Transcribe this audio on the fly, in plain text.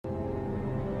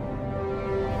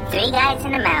Three Guys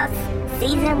and a Mouse,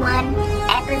 Season 1,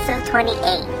 Episode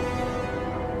 28.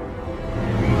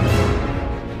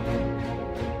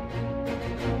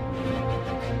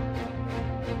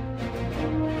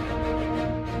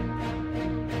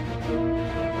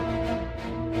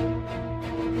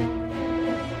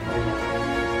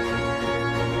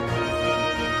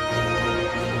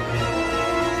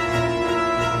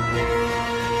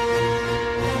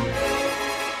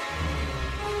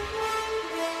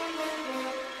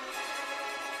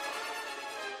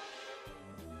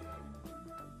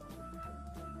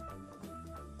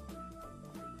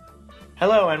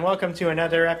 Hello and welcome to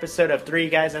another episode of Three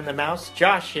Guys and the Mouse.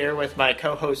 Josh here with my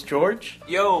co-host George.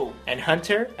 Yo! And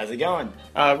Hunter. How's it going?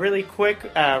 Really quick,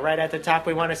 right at the top,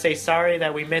 we want to say sorry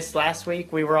that we missed last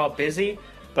week. We were all busy,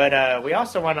 but we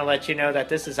also want to let you know that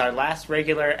this is our last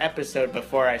regular episode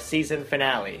before our season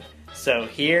finale. So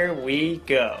here we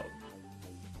go.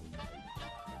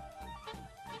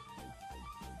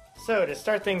 So, to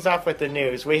start things off with the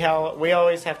news, we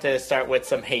always have to start with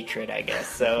some hatred, I guess.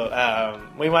 So,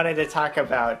 we wanted to talk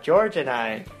about, George and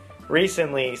I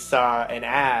recently saw an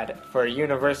ad for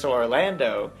Universal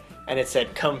Orlando, and it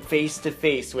said, "Come face to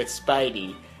face with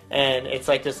Spidey." And it's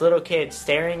like this little kid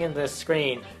staring in the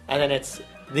screen, and then it's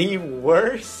the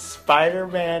worst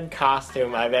Spider-Man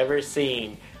costume I've ever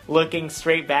seen, looking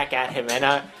straight back at him.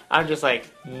 And I'm just like,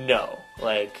 no,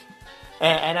 like...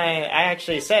 And I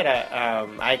actually said,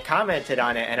 I commented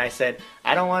on it, and I said,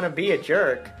 I don't want to be a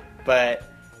jerk, but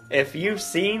if you've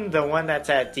seen the one that's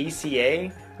at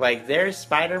DCA, like, their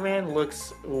Spider-Man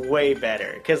looks way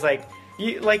better. Because,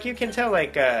 you can tell,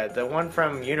 the one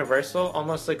from Universal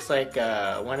almost looks like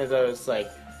one of those, what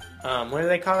do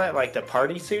they call it? Like, the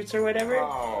party suits or whatever?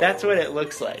 Oh. That's what it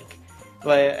looks like.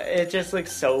 But it just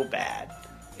looks so bad.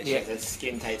 It's just a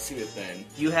skin-tight suit then.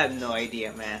 You have no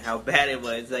idea, man, how bad it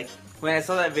was. Like, when I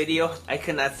saw that video, I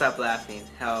could not stop laughing.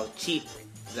 How cheap,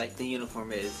 the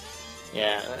uniform is.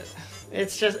 Yeah,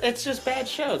 it's just bad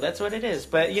show. That's what it is.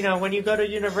 But, when you go to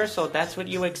Universal, that's what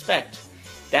you expect.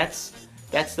 That's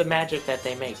the magic that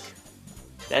they make.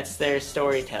 That's their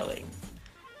storytelling.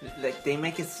 Like, they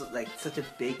make it, such a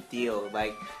big deal.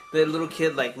 Like, the little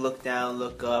kid, look down,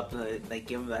 look up,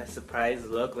 give him that surprised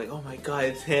look. Like, oh my god,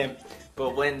 it's him.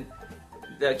 But when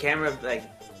the camera,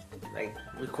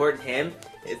 record him,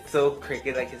 it's so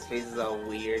crooked, his face is all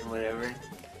weird, whatever.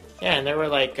 Yeah, and there were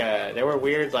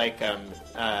weird,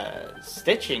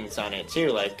 stitchings on it,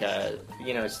 too,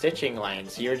 stitching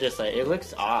lines. You're just it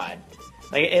looks odd.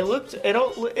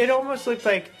 It almost looked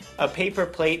like a paper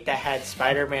plate that had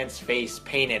Spider-Man's face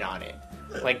painted on it.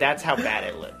 That's how bad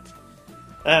it looked.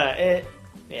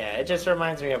 It just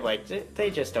reminds me of,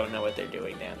 they just don't know what they're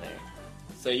doing down there.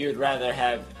 So you'd rather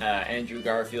have Andrew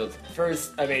Garfield's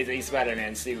first Amazing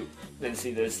Spider-Man suit than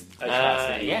see this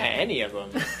atrocity? Yeah, any of them.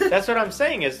 That's what I'm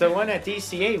saying, is the one at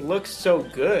DCA looks so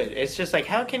good. It's just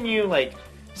how can you,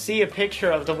 see a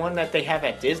picture of the one that they have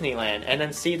at Disneyland and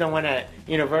then see the one at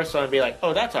Universal and be like,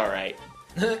 oh, that's alright.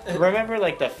 Remember,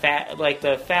 the fat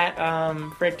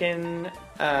freaking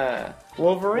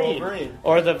Wolverine.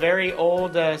 Or the very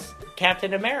old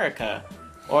Captain America.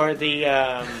 Or the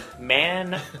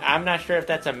man, I'm not sure if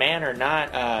that's a man or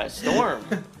not, Storm.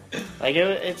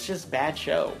 It's just bad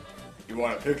show. You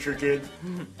want a picture, kid?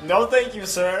 No, thank you,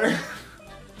 sir.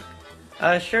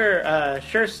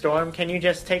 Sure, Storm. Can you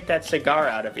just take that cigar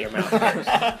out of your mouth first?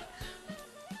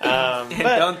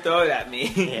 Don't throw it at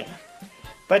me. Yeah.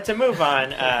 But to move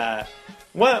on,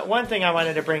 one thing I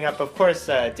wanted to bring up, of course,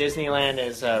 Disneyland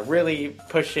is really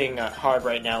pushing hard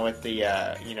right now with the,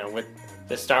 with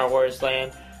the Star Wars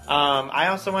land. I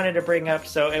also wanted to bring up,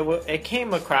 so it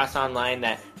came across online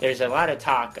that there's a lot of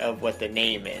talk of what the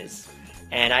name is.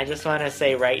 And I just want to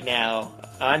say right now,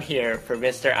 on here, for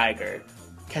Mr. Iger,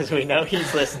 because we know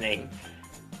he's listening,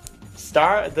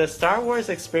 the Star Wars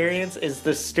Experience is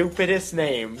the stupidest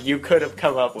name you could have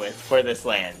come up with for this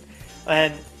land.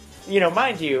 And,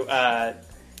 mind you,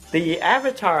 the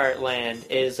Avatar land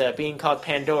is being called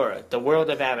Pandora, the world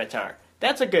of Avatar.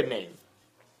 That's a good name.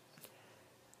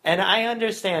 And I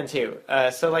understand, too.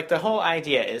 So, the whole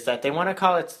idea is that they want to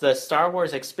call it the Star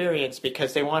Wars Experience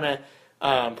because they want to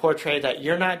portray that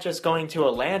you're not just going to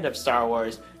a land of Star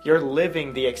Wars, you're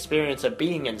living the experience of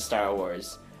being in Star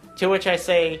Wars. To which I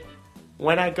say,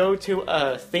 when I go to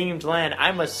a themed land,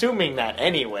 I'm assuming that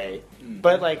anyway.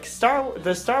 But,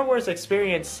 the Star Wars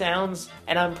Experience sounds,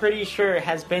 and I'm pretty sure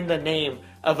has been the name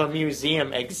of a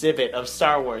museum exhibit of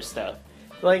Star Wars stuff.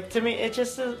 To me, it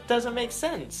just doesn't make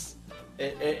sense.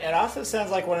 It also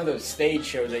sounds like one of those stage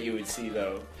shows that you would see,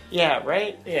 though. Yeah,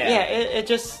 right? Yeah, it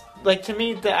just, to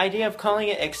me, the idea of calling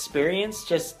it experience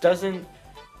just doesn't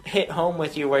hit home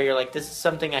with you where you're like, this is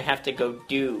something I have to go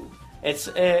do.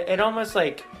 It almost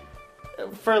like,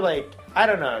 for like, I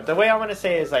don't know, the way I want to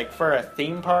say it is like, for a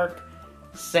theme park,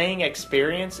 saying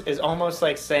experience is almost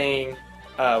like saying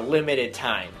limited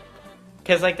time.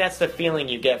 Because, like, that's the feeling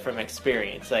you get from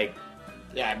experience. Like,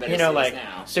 Yeah, I better you know, see like, this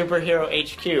now. Superhero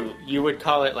HQ, you would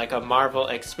call it like a Marvel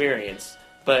experience.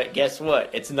 But guess what?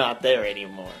 It's not there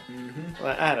anymore. Mm-hmm.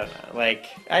 Well, I don't know. Like,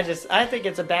 I think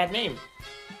it's a bad name.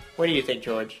 What do you think,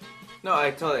 George? No,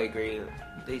 I totally agree.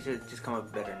 They should just come up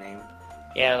with a better name.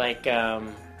 Yeah, like,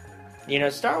 you know,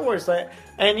 Star Wars,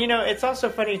 and, you know, it's also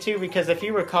funny, too, because if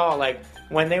you recall, like,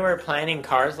 when they were planning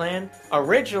Cars Land,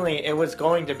 originally it was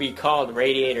going to be called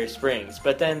Radiator Springs,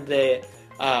 but then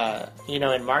you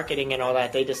know, in marketing and all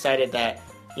that, they decided that,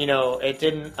 you know, it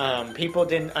didn't, people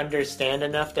didn't understand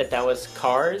enough that was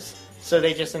Cars, so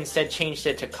they just instead changed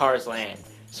it to Cars Land.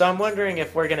 So I'm wondering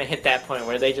if we're going to hit that point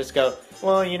where they just go,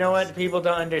 well, you know what, people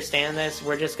don't understand this,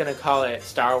 we're just going to call it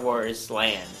Star Wars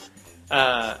Land,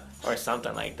 or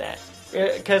something like that.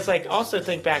 Because, like, also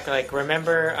think back, like,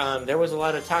 remember, there was a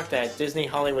lot of talk that Disney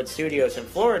Hollywood Studios in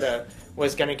Florida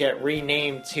was going to get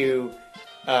renamed to,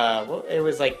 well, it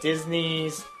was like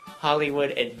Disney's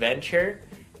Hollywood Adventure,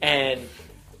 and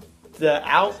the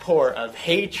outpour of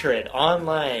hatred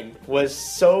online was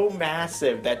so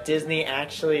massive that Disney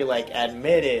actually, like,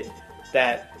 admitted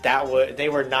that they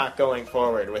were not going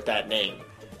forward with that name.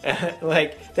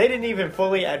 Like, they didn't even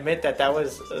fully admit that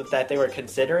they were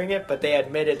considering it, but they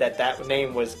admitted that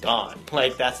name was gone.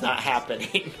 Like, that's not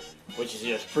happening. Which is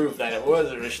just proof that it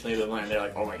was originally the line. They're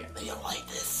like, oh my god, they don't like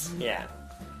this. Yeah.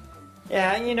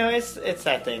 Yeah, you know, it's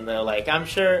that thing, though. Like, I'm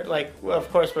sure, like, well, of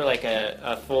course, we're, like,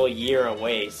 a full year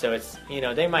away, so it's, you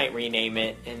know, they might rename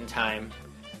it in time.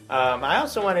 I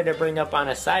also wanted to bring up on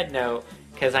a side note,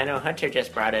 because I know Hunter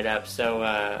just brought it up, so,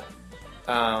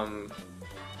 I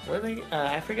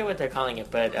forget what they're calling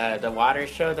it, but the water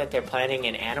show that they're planning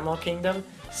in Animal Kingdom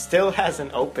still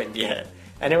hasn't opened yet.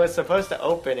 And it was supposed to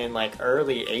open in, like,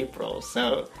 early April,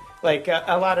 so, like,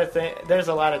 there's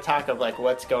a lot of talk of, like,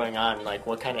 what's going on, like,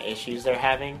 what kind of issues they're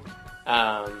having.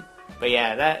 But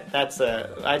yeah,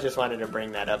 I just wanted to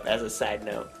bring that up as a side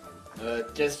note.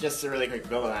 Just a really quick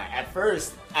build on that. At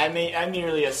first, I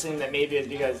merely assumed that maybe it's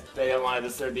because they don't want to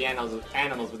disturb the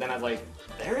animals, but then I was like,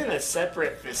 they're in a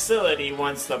separate facility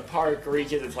once the park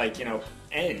reaches its, like, you know,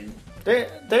 end.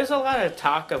 There's a lot of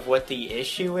talk of what the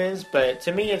issue is, but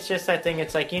to me it's just that thing,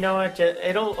 it's like, you know what,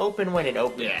 it'll open when it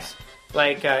opens. Yeah.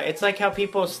 Like, it's like how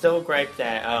people still gripe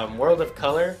that World of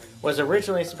Color was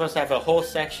originally supposed to have a whole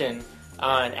section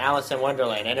on Alice in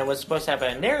Wonderland, and it was supposed to have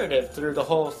a narrative through the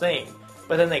whole thing,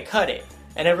 but then they cut it,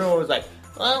 and everyone was like,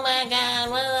 oh my god,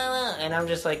 blah, blah, blah. And I'm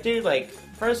just like, dude, like,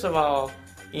 first of all,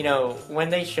 you know, when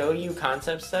they show you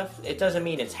concept stuff, it doesn't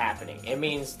mean it's happening. It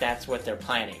means that's what they're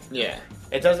planning. Yeah.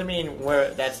 It doesn't mean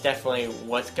that's definitely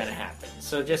what's going to happen.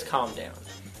 So just calm down.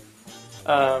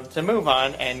 To move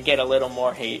on and get a little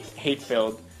more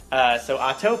hate-filled, so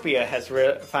Autopia has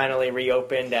finally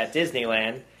reopened at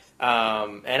Disneyland,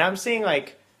 and I'm seeing,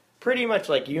 like, pretty much,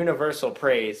 like, universal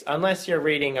praise, unless you're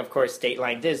reading, of course,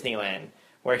 Dateline Disneyland,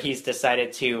 where he's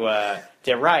decided to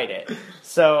deride it.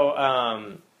 So,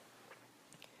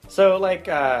 like,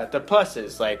 the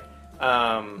pluses, like,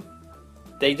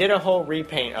 they did a whole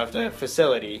repaint of the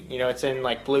facility. You know, it's in,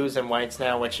 like, blues and whites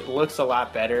now, which looks a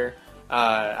lot better.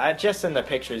 Just in the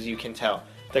pictures, you can tell.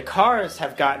 The cars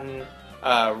have gotten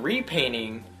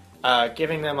repainting,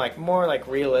 giving them, like, more, like,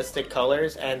 realistic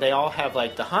colors, and they all have,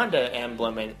 like, the Honda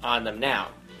emblem on them now,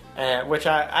 which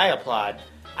I applaud.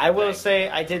 I will say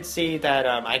I did see that,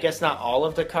 I guess not all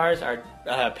of the cars are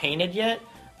painted yet,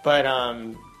 but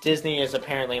Disney is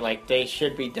apparently, like, they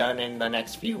should be done in the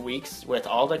next few weeks with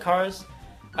all the cars.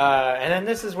 And then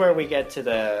this is where we get to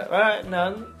the...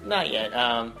 no, not yet.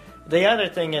 The other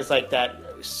thing is, like, that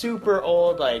super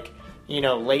old, like, you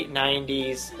know, late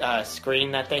 90s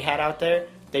screen that they had out there.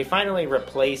 They finally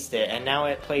replaced it, and now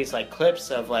it plays, like,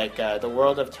 clips of, like, the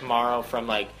World of Tomorrow from,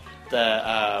 like,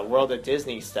 the World of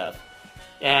Disney stuff.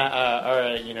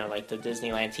 Or, you know, like, the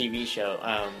Disneyland TV show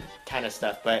kind of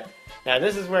stuff. But now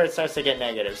this is where it starts to get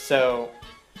negative. So,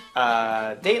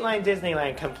 Dateline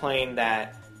Disneyland complained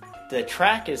that the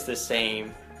track is the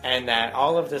same, and that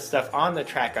all of the stuff on the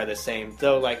track are the same,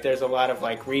 though, like, there's a lot of,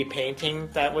 like, repainting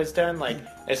that was done, like,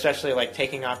 especially, like,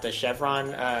 taking off the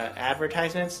Chevron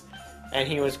advertisements, and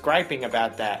he was griping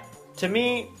about that. To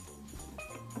me,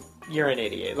 you're an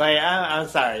idiot. Like, I'm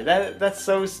sorry, that's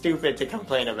so stupid to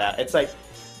complain about. It's like,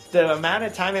 the amount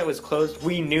of time it was closed,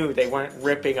 we knew they weren't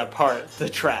ripping apart the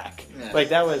track. Yeah.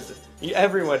 Like,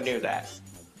 everyone knew that.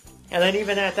 And then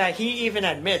even at that, he even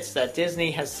admits that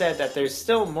Disney has said that there's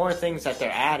still more things that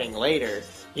they're adding later,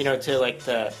 you know, to like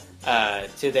to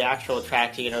the actual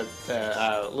track, you know,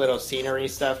 the little scenery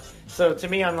stuff. So to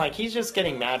me, I'm like, he's just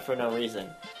getting mad for no reason.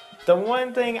 The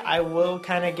one thing I will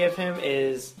kind of give him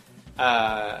is,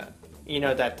 you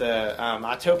know, that the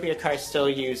Autopia cars still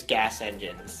use gas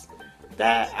engines.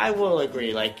 That I will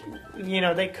agree. Like, you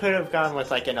know, they could have gone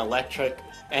with like an electric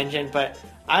engine, but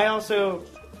I also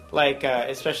like,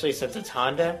 especially since it's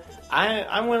Honda,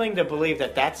 I'm willing to believe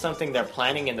that that's something they're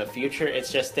planning in the future.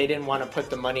 It's just they didn't want to put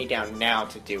the money down now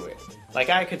to do it. Like,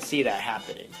 I could see that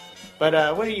happening.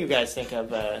 But what do you guys think of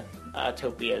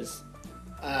Autopias?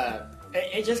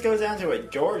 It just goes down to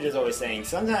what George is always saying.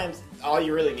 Sometimes all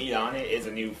you really need on it is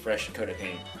a new fresh coat of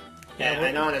paint. Yeah,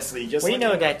 and honestly, just we looking...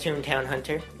 know that, Toontown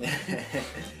Hunter.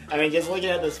 I mean, just looking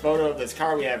at this photo of this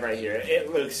car we have right here,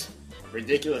 it looks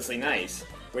ridiculously nice.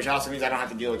 Which also means I don't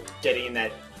have to deal with getting in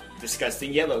that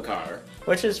disgusting yellow car.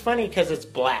 Which is funny because it's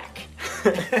black.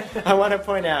 I want to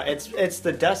point out it's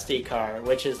the Dusty car,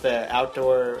 which is the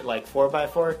outdoor like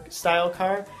 4x4 style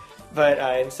car. But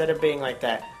instead of being like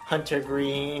that hunter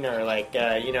green or like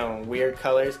you know, weird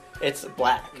colors, it's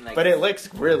black. Like, but it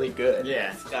looks really good.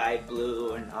 Yeah. Sky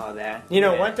blue and all that. You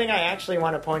know, Yeah. one thing I actually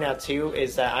want to point out too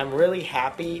is that I'm really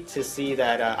happy to see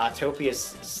that Autopia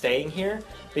is staying here,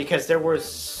 because there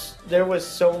was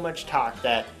so much talk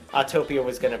that Autopia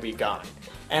was going to be gone.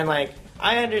 And like,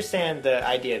 I understand the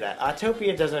idea that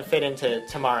Autopia doesn't fit into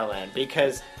Tomorrowland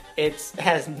because it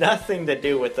has nothing to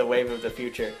do with the Wave of the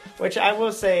Future, which I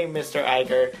will say, Mr.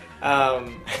 Iger,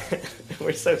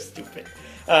 we're so stupid.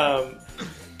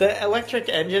 The electric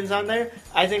engines on there,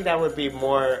 I think that would be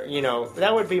more, you know,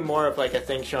 that would be more of like a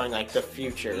thing showing like the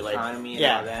future, like Economy and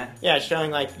yeah, all that. yeah, showing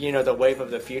like, you know, the wave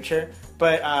of the future.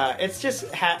 But it's just,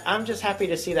 I'm just happy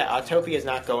to see that Autopia is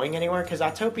not going anywhere, because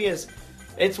Autopia is,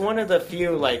 it's one of the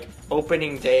few like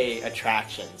opening day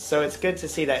attractions. So it's good to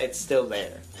see that it's still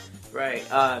there. Right.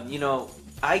 You know,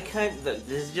 this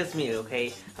is just me,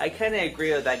 okay? I kind of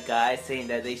agree with that guy saying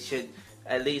that they should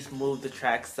at least move the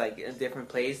tracks like in a different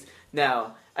place.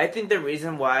 Now, I think the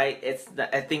reason why it's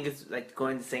like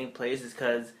going the same place is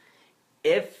because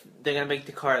if they're gonna make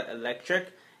the car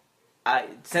electric,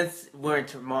 since we're in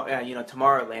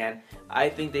Tomorrowland, I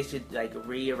think they should like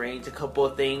rearrange a couple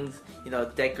of things, you know,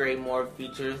 decorate more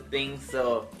future things.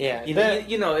 So Yeah,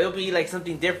 you know, it'll be like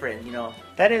something different, you know.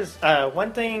 That is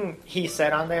one thing he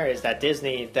said on there, is that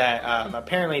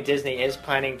apparently Disney is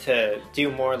planning to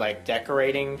do more like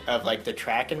decorating of like the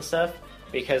track and stuff,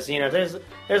 because you know there's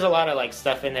a lot of like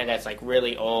stuff in there that's like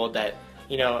really old that,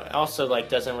 you know, also like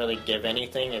doesn't really give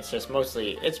anything. It's just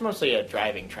mostly a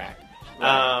driving track.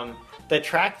 Right. The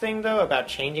track thing though, about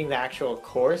changing the actual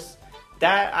course,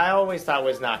 that I always thought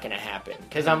was not going to happen,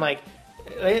 because I'm like,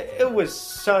 it was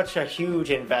such a huge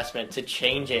investment to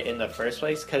change it in the first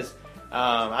place, because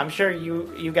I'm sure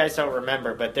you guys don't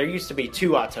remember, but there used to be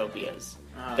two Autopias.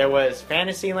 There was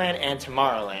Fantasyland and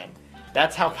Tomorrowland.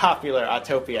 That's how popular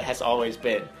Autopia has always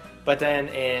been. But then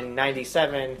in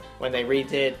 '97, when they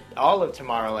redid all of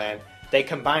Tomorrowland, they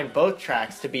combined both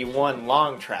tracks to be one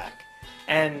long track.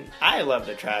 And I love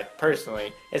the track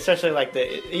personally, especially like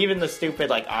even the stupid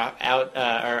like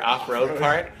off-road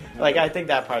part. Like, I think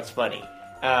that part's funny.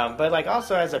 But like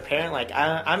also as a parent, like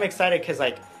I'm excited because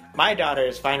like my daughter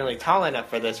is finally tall enough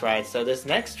for this ride. So this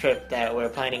next trip that we're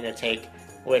planning to take,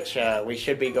 which we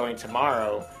should be going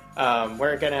tomorrow,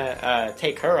 we're gonna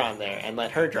take her on there and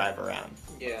let her drive around.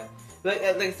 Yeah. Like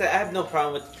I said, I have no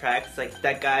problem with the tracks. Like,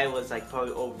 that guy was like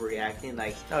probably overreacting.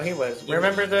 Like, Oh, he was. Yeah.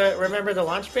 Remember the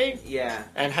launch bay yeah,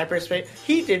 and Hyperspace?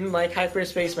 He didn't like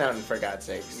Hyperspace Mountain, for God's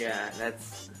sakes. yeah,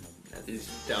 that's He's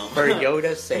dumb. For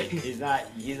Yoda's sake. He's not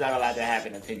allowed to have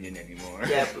an opinion anymore.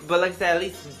 yeah. But like I said, at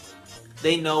least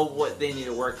they know what they need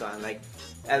to work on. Like,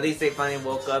 at least they finally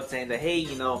woke up saying that, hey,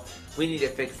 you know, we need to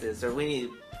fix this, or we need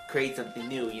to create something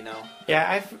new. You know.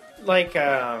 Yeah,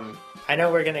 I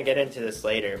know we're gonna get into this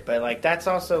later, but like that's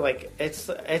also like it's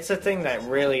a thing that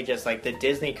really just like the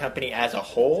Disney company as a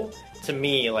whole, to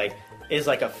me, like is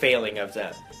like a failing of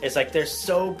them. It's like they're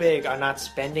so big on not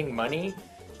spending money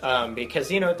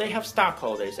because, you know, they have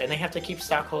stockholders and they have to keep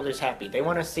stockholders happy. They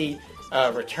want to see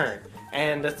return.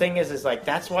 And the thing is like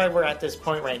that's why we're at this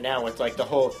point right now with like the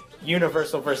whole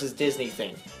Universal versus Disney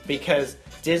thing, because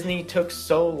Disney took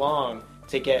so long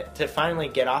to finally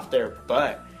get off their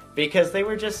butt. Because they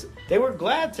were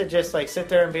glad to just like sit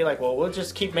there and be like, well, we'll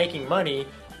just keep making money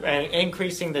and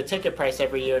increasing the ticket price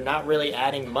every year, not really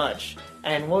adding much,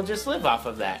 and we'll just live off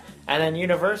of that. And then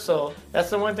Universal, that's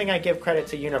the one thing I give credit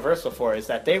to Universal for, is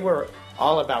that they were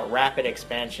all about rapid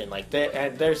expansion. Like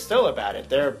they're still about it.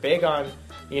 They're big on,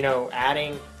 you know,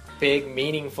 adding big,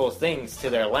 meaningful things to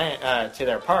their land, to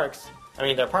their parks. I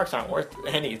mean, their parks aren't worth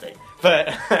anything,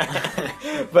 but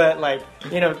but like,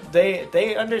 you know,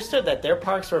 they understood that their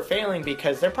parks were failing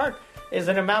because their park is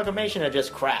an amalgamation of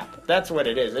just crap. That's what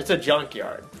it is. It's a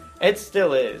junkyard. It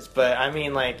still is, but I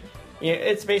mean, like, you know,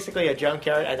 it's basically a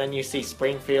junkyard, and then you see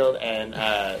Springfield,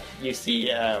 and you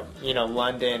see, you know,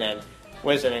 London and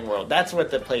Wizarding World. That's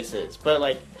what the place is. But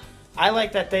like, I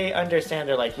like that they understand.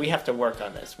 They're like, we have to work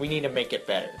on this. We need to make it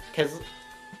better, because,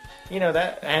 you know,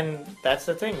 that's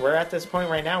the thing. We're at this point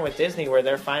right now with Disney where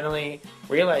they're finally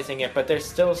realizing it, but they're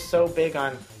still so big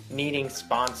on needing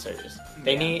sponsors.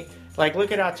 They need, like,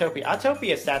 look at Autopia.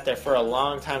 Autopia sat there for a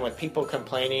long time with people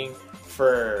complaining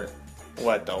for,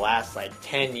 what, the last, like,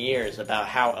 10 years about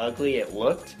how ugly it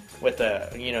looked with the,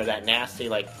 you know, that nasty,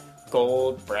 like,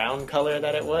 gold brown color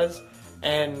that it was.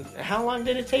 And how long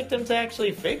did it take them to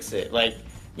actually fix it? Like,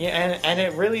 yeah, and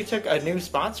it really took a new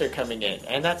sponsor coming in.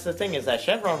 And that's the thing, is that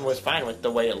Chevron was fine with the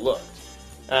way it looked.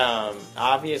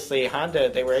 Obviously, Honda,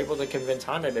 they were able to convince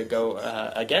Honda to go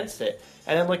against it.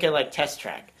 And then look at, like, Test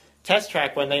Track. Test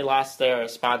Track, when they lost their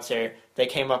sponsor, they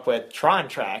came up with Tron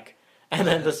Track. And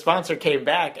then the sponsor came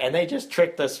back, and they just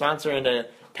tricked the sponsor into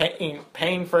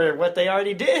paying for what they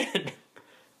already did.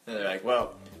 And they're like,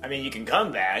 well, I mean, you can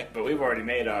come back, but we've already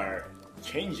made our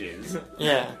changes.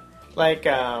 Yeah. Like,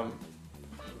 well,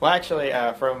 actually,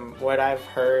 from what I've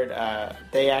heard,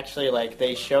 they actually, like,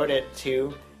 they showed it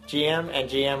to GM, and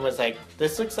GM was like,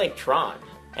 this looks like Tron.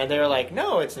 And they were like,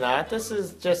 no, it's not. This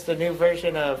is just a new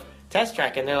version of Test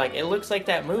Track. And they're like, it looks like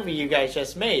that movie you guys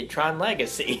just made, Tron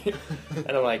Legacy.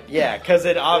 And I'm like, yeah, because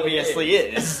it obviously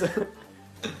is.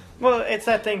 Well, it's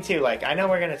that thing, too. Like, I know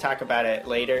we're going to talk about it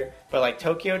later, but, like,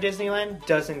 Tokyo Disneyland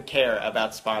doesn't care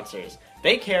about sponsors.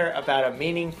 They care about a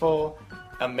meaningful,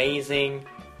 amazing,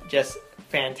 just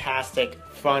fantastic,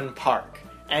 fun park.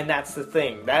 And that's the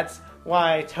thing. That's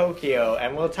why Tokyo,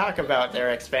 and we'll talk about their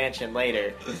expansion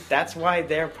later, that's why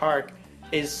their park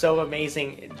is so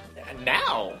amazing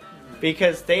now.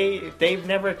 Because they've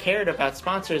never cared about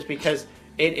sponsors, because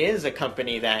it is a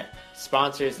company that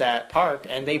sponsors that park,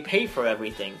 and they pay for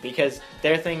everything. Because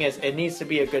their thing is, it needs to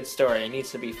be a good story, it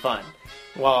needs to be fun.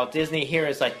 While Disney here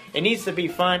is like, it needs to be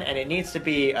fun, and it needs to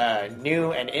be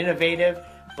new and innovative,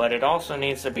 but it also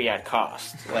needs to be at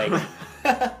cost. Like,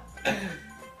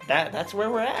 that's where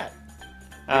we're at.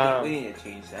 We need to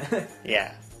change that.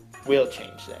 Yeah, we'll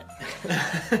change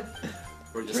that.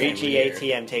 We're just 3G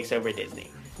ATM takes over Disney.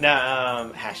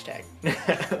 No, hashtag.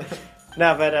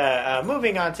 No, but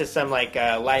moving on to some, like,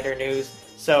 lighter news.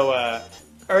 So,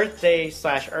 Earth Day /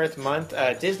 Earth Month,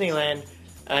 Disneyland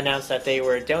announced that they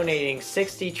were donating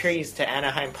 60 trees to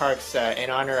Anaheim Parks in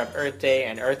honor of Earth Day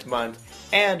and Earth Month,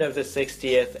 and of the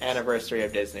 60th anniversary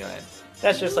of Disneyland.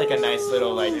 That's just like a nice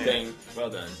little, like, thing. Well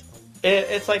done.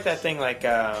 It's like that thing, like,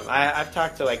 I've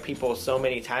talked to, like, people so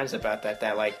many times about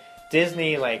that, like,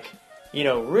 Disney, like, you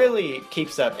know, really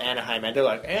keeps up Anaheim, and they're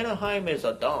like, Anaheim is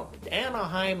a dump.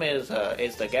 Anaheim is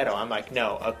the ghetto. I'm like,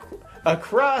 no,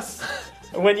 across,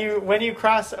 when you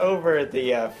cross over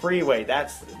the freeway,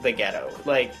 that's the ghetto.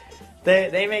 Like,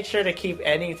 they make sure to keep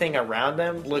anything around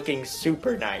them looking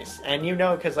super nice. And you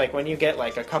know, because, like, when you get,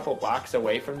 like, a couple blocks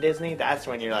away from Disney, that's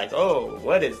when you're like, oh,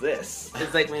 what is this?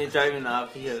 It's like when you're driving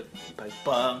off, you have, like,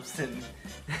 bumps and...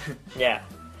 Yeah.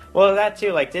 Well, that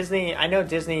too, like, Disney, I know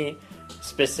Disney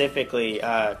specifically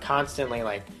constantly,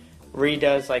 like,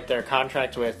 redoes, like, their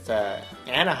contract with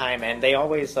Anaheim, and they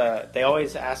always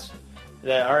ask,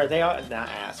 not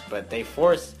ask, but they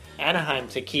force Anaheim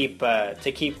to keep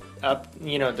up,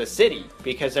 you know, the city,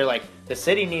 because they're like, the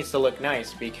city needs to look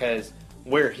nice because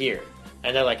we're here,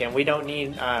 and they're like, and we don't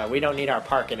need our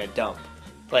park in a dump.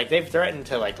 Like, they've threatened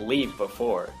to, like, leave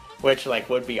before, which, like,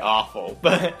 would be awful,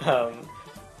 but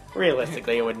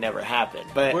realistically it would never happen.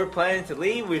 But we're planning to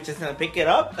leave, we're just gonna pick it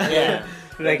up. Yeah.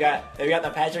 They got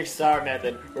the Patrick Star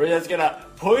method. We're just gonna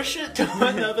push it to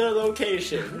another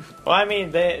location. Well, I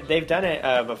mean, they've done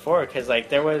it before, because, like,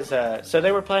 there was so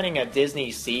they were planning a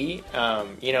Disney Sea,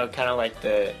 you know, kind of like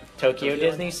the Tokyo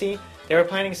Disney Sea. They were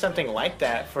planning something like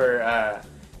that for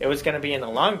it was going to be in the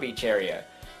Long Beach area,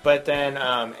 but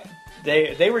then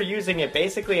they were using it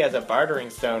basically as a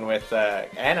bartering stone with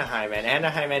Anaheim, and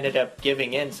Anaheim ended up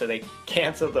giving in, so they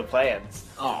canceled the plans.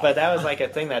 Oh. But that was like a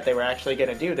thing that they were actually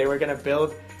going to do. They were going to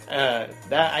build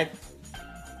that.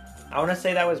 I want to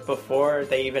say that was before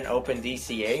they even opened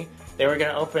DCA. They were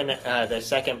going to open their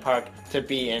second park to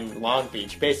be in Long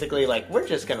Beach. Basically, like, we're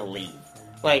just going to leave.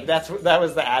 Like, that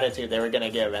was the attitude they were going to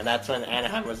give, and that's when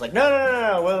Anaheim was like,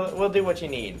 no, we'll do what you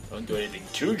need. Don't do anything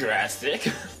too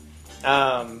drastic.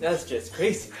 That's just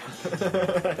crazy.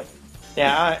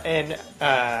 Yeah, and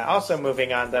also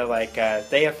moving on though, like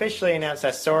they officially announced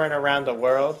that Soarin' Around the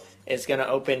World is going to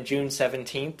open June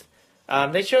 17th.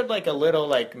 They showed like a little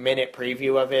like minute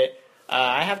preview of it.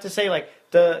 I have to say, like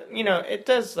it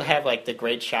does have like the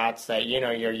great shots that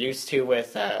you're used to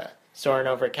with Soarin'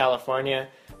 over California.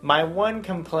 My one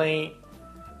complaint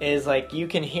is like you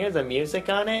can hear the music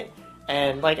on it,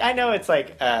 and like I know it's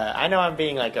like I know I'm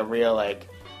being like a real like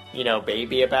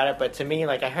baby about it, but to me,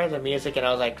 like I heard the music and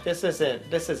I was like, this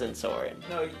isn't Soarin'.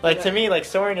 No, like to me, like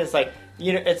Soarin' is like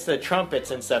it's the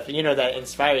trumpets and stuff that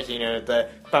inspires the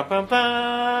bum bum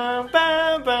bum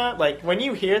bum bum. Like when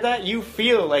you hear that, you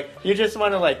feel like you just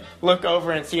want to like look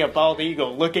over and see a bald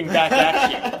eagle looking back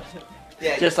at you.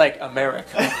 Yeah, just like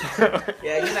America.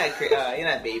 Yeah, you're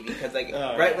not baby, because like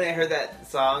right when I heard that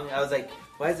song, I was like,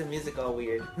 why is the music all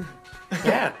weird?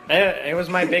 Yeah, it was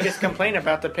my biggest complaint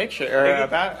about the picture or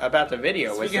about the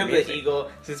video. Speaking of the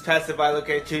eagle, just passing by, look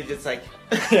at you, just like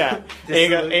yeah,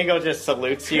 eagle just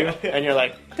salutes you, and you're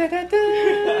like. Da, da,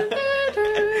 da, da,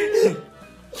 da.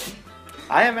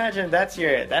 I imagine that's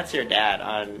your dad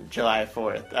on July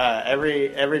 4th.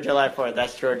 Every July 4th,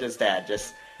 that's George's dad,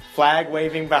 just flag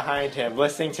waving behind him,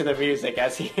 listening to the music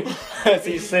as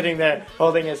he's sitting there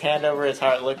holding his hand over his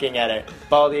heart, looking at it.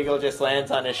 Bald eagle just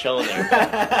lands on his shoulder,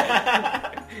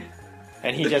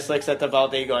 and he just looks at the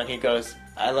bald eagle and he goes,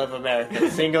 "I love America."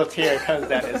 A single tear comes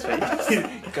down his face.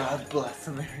 God bless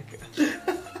America.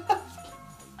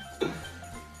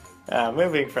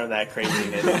 Moving from that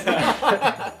craziness.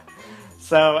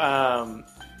 So,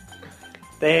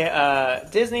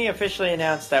 Disney officially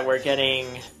announced that we're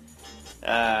getting.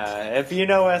 If you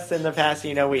know us in the past,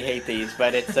 you know we hate these,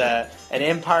 but it's an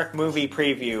in-park movie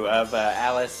preview of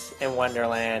Alice in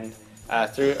Wonderland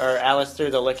Alice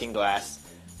Through the Looking Glass.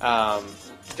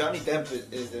 Johnny Depp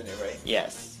is in it, right?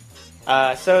 Yes.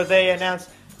 So they announced.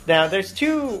 Now, there's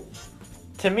two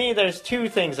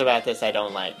things about this I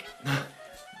don't like.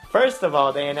 First of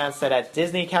all, they announced that at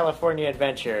Disney California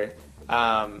Adventure,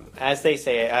 as they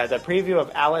say, the preview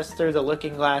of Alice Through the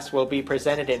Looking Glass will be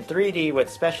presented in 3D with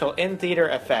special in-theater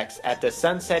effects at the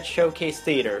Sunset Showcase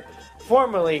Theater,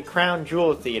 formerly Crown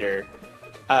Jewel Theater.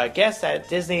 Guests at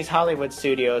Disney's Hollywood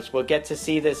Studios will get to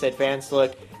see this advanced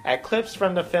look at clips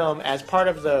from the film as part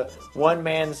of the One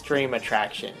Man's Dream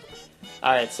attraction.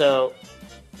 Alright, so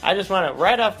I just want to,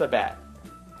 right off the bat,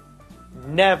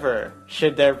 never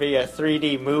should there be a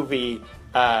 3D movie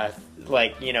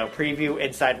preview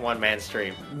inside One Man's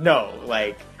Dream. No,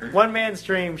 like, One Man's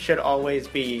Dream should always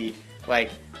be, like,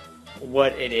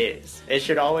 what it is. It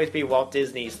should always be Walt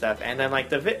Disney stuff. And then,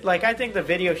 like, I think the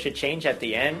video should change at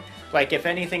the end. Like, if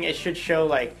anything, it should show,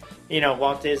 like,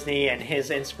 Walt Disney and his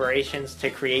inspirations to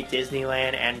create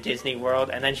Disneyland and Disney World,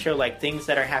 and then show, like, things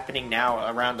that are happening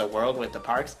now around the world with the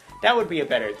parks. That would be a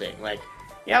better thing. Like,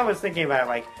 yeah, I was thinking about,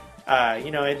 like,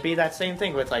 it'd be that same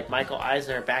thing with, like, Michael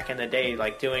Eisner back in the day,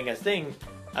 like, doing a thing.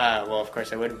 Well, of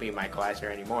course, it wouldn't be Michael Eisner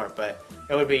anymore, but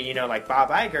it would be, like, Bob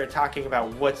Iger talking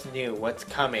about what's new, what's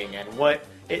coming, and what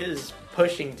is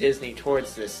pushing Disney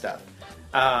towards this stuff.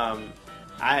 A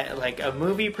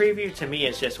movie preview, to me,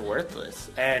 is just worthless.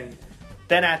 And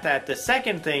then at that, the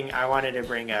second thing I wanted to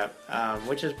bring up,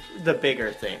 which is the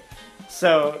bigger thing.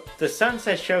 So, the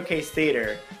Sunset Showcase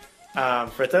Theater,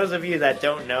 for those of you that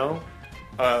don't know,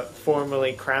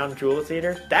 formerly Crown Jewel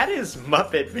Theater, that is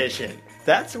Muppet Vision.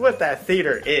 That's what that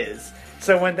theater is.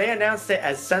 So when they announced it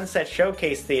as Sunset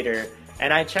Showcase Theater,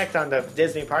 and I checked on the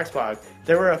Disney Parks blog,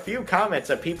 there were a few comments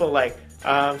of people like,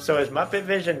 so is Muppet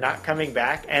Vision not coming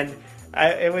back? And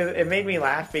it made me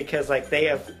laugh because like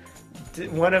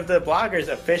one of the bloggers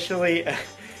officially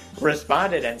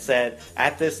responded and said,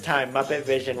 at this time, Muppet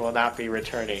Vision will not be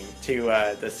returning to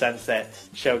the Sunset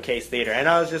Showcase Theater. And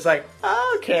I was just like,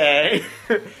 okay.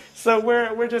 So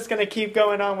we're just going to keep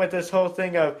going on with this whole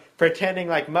thing of pretending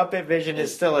like Muppet Vision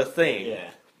is still a thing. Yeah.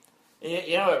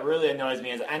 You know what really annoys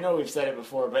me is, I know we've said it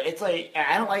before, but it's like,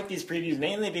 I don't like these previews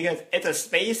mainly because it's a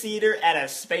Space Eater at a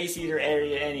Space Eater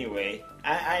area anyway.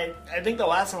 I think the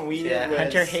last one we did was...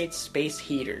 Hunter hates space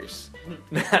heaters.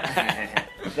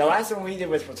 The last one we did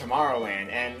was for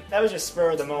Tomorrowland, and that was just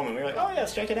spur of the moment. We were like, oh yeah,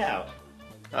 let's check it out.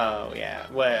 Oh yeah.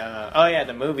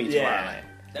 The movie Tomorrowland.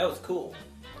 That was cool.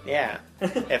 Yeah.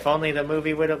 If only the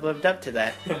movie would have lived up to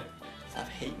that. Stop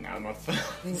hating on my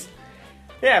phones.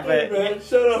 Yeah, but... Hey man,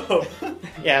 shut up.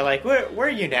 Yeah, like, we're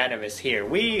unanimous here.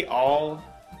 We all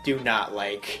do not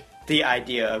like the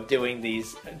idea of doing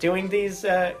these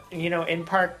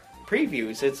in-park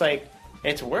previews. It's like,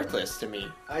 it's worthless to me.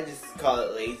 I just call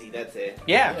it lazy, that's it.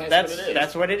 Yeah,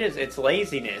 that's what it is. It's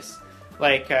laziness.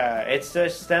 Like, it's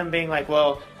just them being like,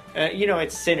 well,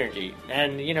 it's synergy.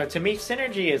 And, to me,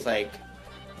 synergy is like,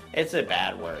 It's a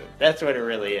bad word. That's what it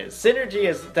really is. Synergy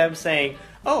is them saying,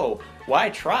 "Oh, why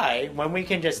try when we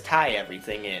can just tie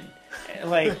everything in?"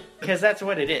 Like, because that's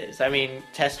what it is. I mean,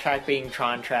 Test Track being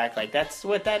Tron Track, like that's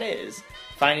what that is.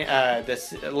 Finding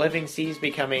the living seas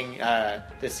becoming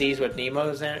the seas with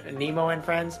Nemo and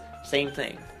friends. Same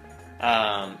thing.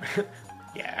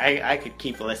 Yeah, I could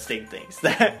keep listing things.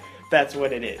 That's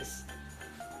what it is.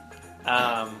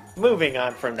 Moving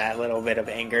on from that little bit of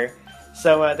anger.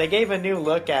 So they gave a new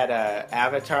look at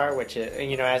Avatar, which,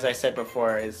 as I said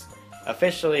before, is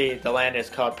officially the land is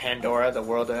called Pandora, the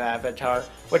world of Avatar,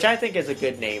 which I think is a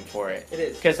good name for it. It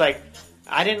is. Because,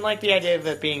 I didn't like the idea of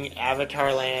it being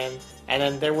Avatar Land, and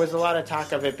then there was a lot of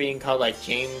talk of it being called,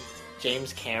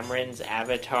 James Cameron's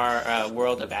Avatar,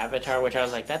 World of Avatar, which I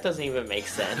was like, that doesn't even make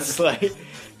sense.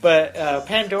 But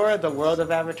Pandora, the world of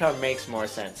Avatar, makes more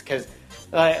sense, because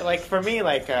for me,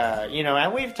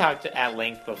 and we've talked at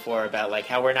length before about,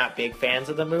 how we're not big fans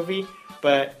of the movie,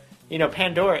 but,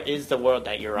 Pandora is the world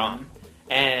that you're on.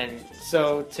 And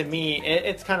so, to me,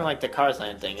 it's kind of like the Cars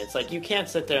Land thing. It's like, you can't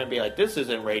sit there and be like, this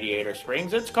isn't Radiator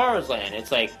Springs, it's Cars Land.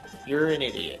 It's like, you're an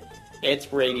idiot.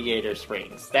 It's Radiator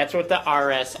Springs. That's what the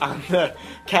RS on the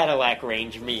Cadillac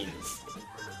range means.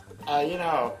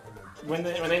 When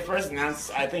they first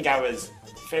announced, I think I was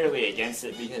fairly against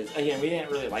it because, again, we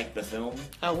didn't really like the film.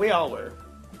 We all were.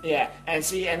 Yeah, and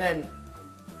then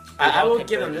I will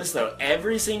give them this, though.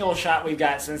 Every single shot we've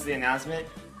got since the announcement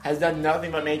has done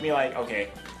nothing but make me like, okay,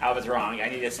 I was wrong. I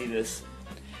need to see this.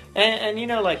 And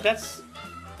that's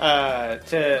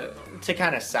to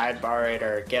kind of sidebar it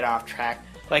or get off track.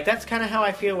 That's kind of how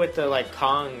I feel with the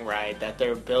Kong ride that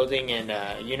they're building in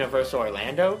Universal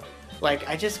Orlando.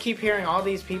 I just keep hearing all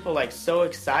these people so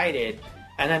excited,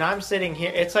 and then I'm sitting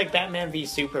here. It's like Batman v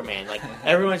Superman.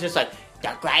 Everyone's just like,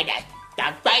 "Don't ride us,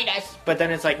 don't ride us," but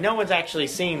then it's no one's actually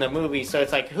seeing the movie. So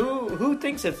it's who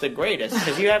thinks it's the greatest?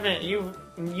 Because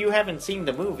you haven't seen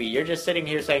the movie. You're just sitting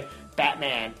here saying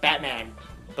Batman, Batman,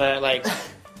 but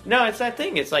no, it's that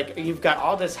thing. It's you've got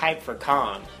all this hype for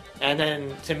Kong. And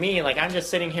then, to me, I'm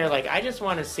just sitting here, I just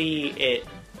want to see it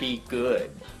be good.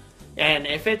 And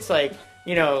if it's, I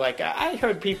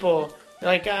heard people,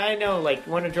 I know,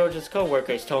 one of George's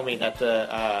coworkers told me that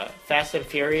the Fast and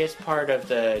Furious part of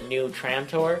the new tram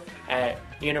tour at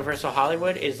Universal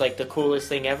Hollywood is, the coolest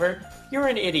thing ever. You're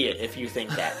an idiot if you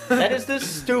think that. That is the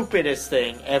stupidest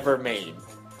thing ever made.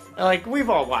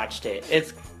 We've all watched it.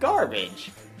 It's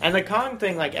garbage. And the Kong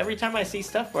thing, every time I see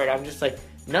stuff for it, I'm just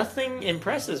nothing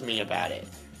impresses me about it.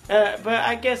 But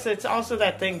I guess it's also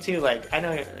that thing too, I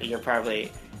know you're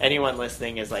probably, anyone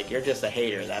listening is you're just a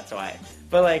hater, that's why.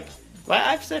 But like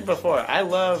I've said before, I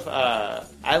love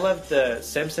the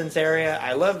Simpsons area.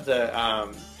 I love the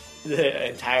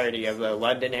entirety of the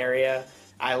London area.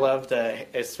 I love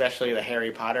especially the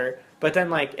Harry Potter. But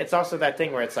then it's also that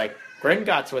thing where it's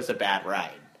Gringotts was a bad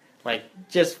ride.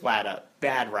 Just flat up,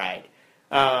 bad ride.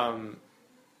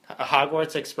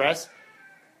 Hogwarts Express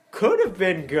could have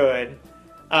been good.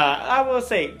 I will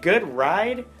say, good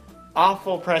ride,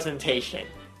 awful presentation.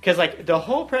 Because, the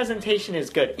whole presentation is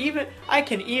good. I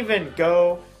can even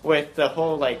go with the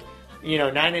whole, 9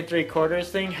 3/4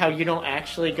 thing, how you don't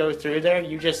actually go through there.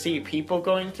 You just see people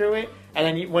going through it. And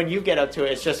then when you get up to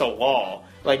it, it's just a wall.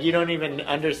 You don't even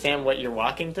understand what you're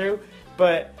walking through.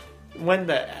 But when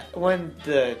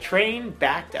the train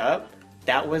backed up,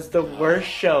 that was the worst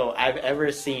show I've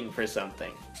ever seen for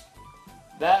something.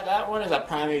 That one is a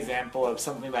prime example of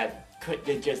something that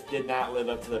just did not live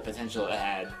up to the potential it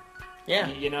had. Yeah.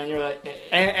 And you're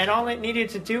and all it needed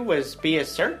to do was be a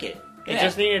circuit. It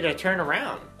just needed to turn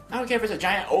around. I don't care if it's a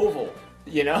giant oval,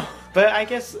 But I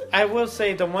guess I will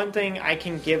say the one thing I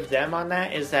can give them on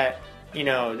that is that,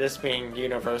 this being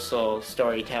Universal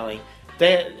storytelling,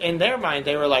 in their mind,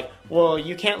 they were like, well,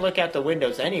 you can't look out the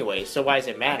windows anyway, so why does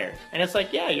it matter? And it's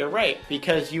yeah, you're right,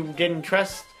 because you didn't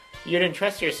trust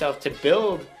yourself to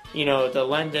build, the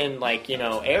London,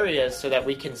 areas so that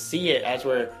we can see it as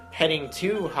we're heading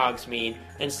to Hogsmeade.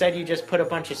 Instead, you just put a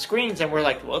bunch of screens and we're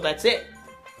like, well, that's it.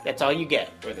 That's all you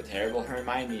get. With a terrible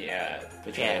Hermione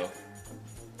portrayal. Yeah.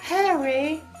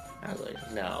 Harry! I was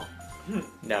like, no.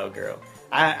 No, girl.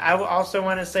 I also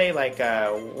want to say,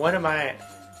 one of my,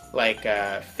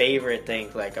 favorite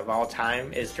things, of all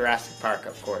time is Jurassic Park,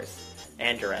 of course.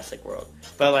 And Jurassic World.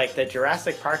 But, the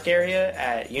Jurassic Park area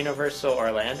at Universal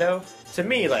Orlando, to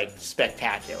me,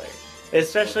 spectacular.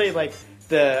 Especially, the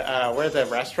where the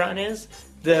restaurant is.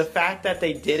 The fact that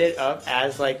they did it up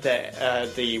as,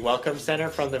 the Welcome Center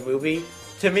from the movie.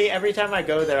 To me, every time I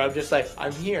go there, I'm just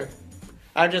I'm here.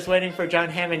 I'm just waiting for John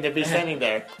Hammond to be standing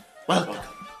there. Welcome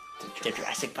to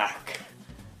Jurassic Park.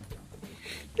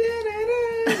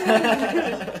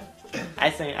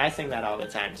 I sing that all the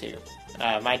time too.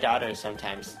 My daughter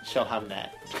sometimes she'll hum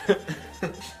that.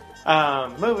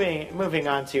 Moving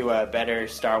on to better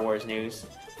Star Wars news.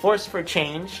 Force for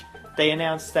Change. They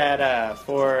announced that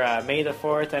for May the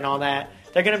 4th and all that,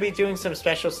 they're going to be doing some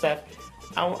special stuff.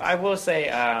 I will say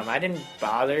I didn't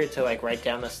bother to like write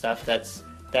down the stuff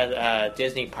that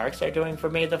Disney parks are doing for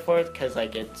May the 4th because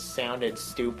like it sounded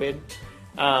stupid.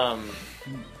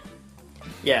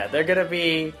 Yeah, they're gonna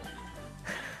be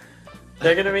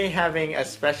having a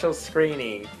special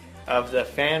screening of the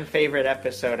fan favorite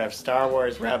episode of Star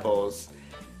Wars Rebels,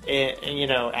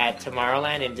 at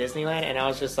Tomorrowland in Disneyland, and I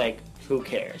was just like, who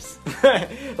cares?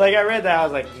 Like I read that, I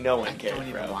was like, no one cares. I don't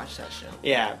even bro. watch that show.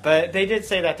 Yeah, but they did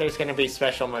say that there's going to be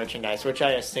special merchandise, which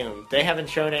I assume they haven't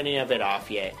shown any of it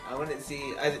off yet. I want to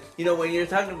see. When you're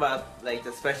talking about like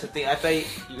the special thing, I thought you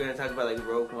were gonna talk about like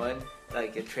Rogue One,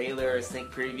 like a trailer or sneak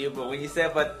preview. But when you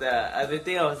said about the other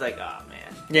thing, I was like, oh man.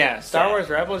 Yeah, Star Wars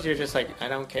Rebels, you're just like, I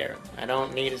don't care. I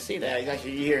don't need to see Yeah, that.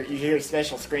 exactly. You hear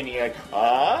special screening, you're like,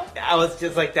 I was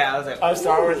just like that. I was like, oh,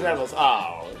 Star Wars ooh. Rebels.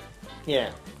 Oh.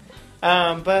 Yeah.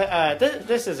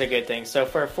 This is a good thing. So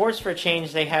for Force for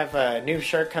Change, they have a new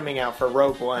shirt coming out for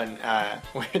Rogue One,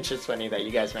 which is funny that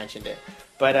you guys mentioned it.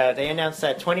 But they announced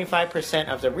that 25%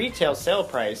 of the retail sale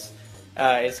price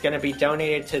is going to be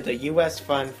donated to the U.S.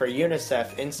 Fund for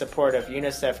UNICEF in support of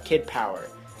UNICEF Kid Power.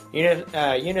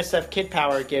 UNICEF Kid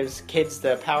Power gives kids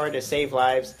the power to save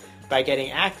lives by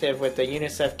getting active with the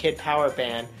UNICEF Kid Power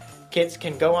Band. Kids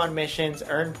can go on missions,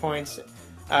 earn points,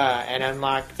 and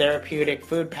unlock therapeutic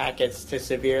food packets to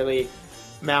severely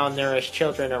malnourished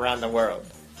children around the world.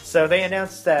 So they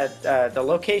announced that the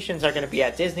locations are going to be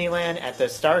at Disneyland, at the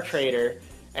Star Trader,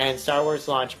 and Star Wars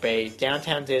Launch Bay,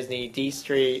 Downtown Disney,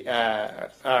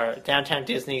 Downtown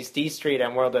Disney's D Street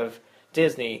and World of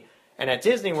Disney. And at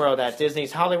Disney World, at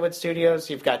Disney's Hollywood Studios,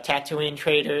 you've got Tatooine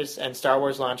Traders and Star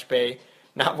Wars Launch Bay,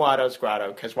 not Watto's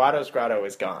Grotto, because Watto's Grotto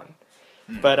is gone.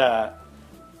 But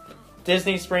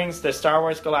Disney Springs, the Star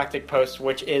Wars Galactic Post,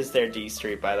 which is their D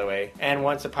Street, by the way, and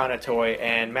Once Upon a Toy,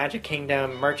 and Magic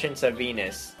Kingdom, Merchants of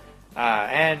Venus.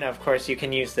 And, of course, you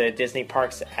can use the Disney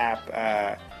Parks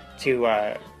app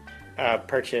to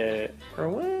purchase... Or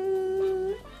what?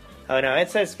 Oh, no,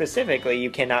 it says specifically you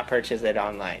cannot purchase it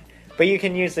online. But you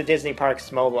can use the Disney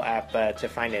Parks mobile app to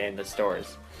find it in the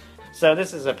stores. So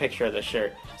this is a picture of the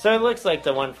shirt. So it looks like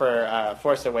the one for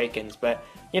Force Awakens, but...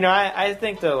 I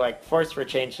think the Force for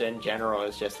Change in general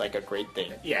is just like a great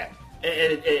thing. Yeah.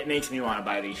 It makes me want to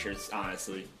buy these shirts,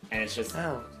 honestly. And it's just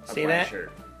Oh, a see plain that?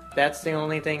 shirt. That's the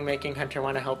only thing making Hunter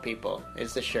want to help people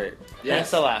is the shirt.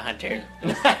 Yes. Thanks a lot, Hunter.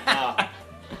 Oh, you're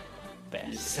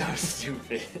Best. so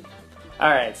stupid. All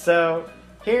right, so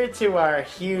here to our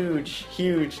huge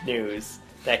news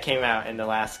that came out in the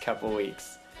last couple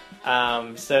weeks.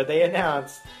 So they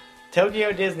announced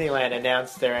Tokyo Disneyland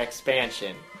announced their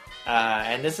expansion.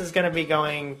 And this is going to be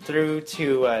going through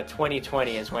to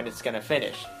 2020 is when it's going to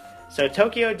finish. So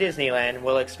Tokyo Disneyland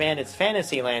will expand its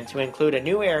Fantasyland to include a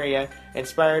new area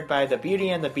inspired by the Beauty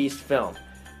and the Beast film,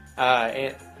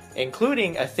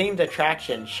 including a themed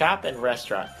attraction, shop, and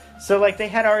restaurant. So they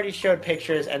had already showed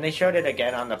pictures, and they showed it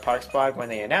again on the Parks blog when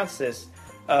they announced this,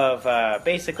 of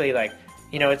basically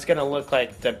it's going to look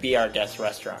like the Be Our Guest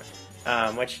restaurant,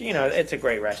 which, it's a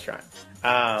great restaurant.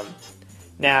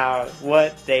 Now,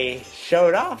 what they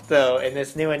showed off, though, in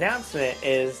this new announcement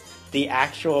is the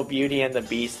actual Beauty and the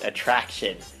Beast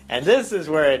attraction. And this is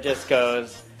where it just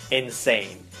goes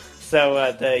insane.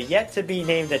 So, the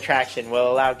yet-to-be-named attraction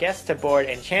will allow guests to board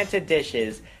enchanted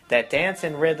dishes that dance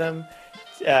in rhythm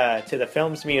to the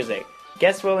film's music.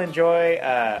 Guests will enjoy,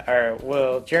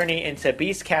 will journey into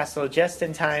Beast Castle just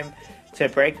in time to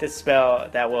break the spell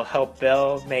that will help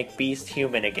Belle make Beast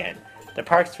human again. The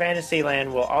park's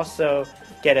Fantasyland will also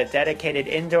get a dedicated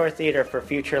indoor theater for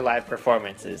future live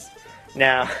performances.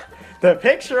 Now, the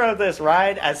picture of this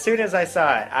ride, as soon as I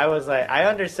saw it, I was like, I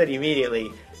understood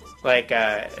immediately.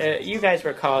 You guys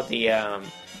recall the,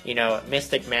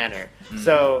 Mystic Manor. Mm-hmm.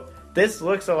 So this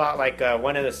looks a lot like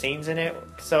one of the scenes in it.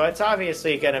 So it's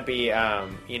obviously going to be,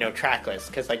 trackless,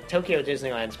 because Tokyo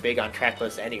Disneyland's big on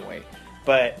trackless anyway.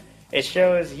 But it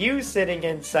shows you sitting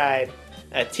inside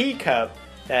a teacup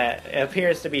that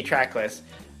appears to be trackless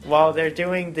while they're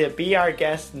doing the Be Our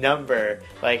Guest number.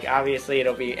 Obviously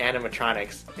it'll be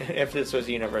animatronics. If this was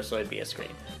Universal, it'd be a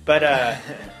screen. But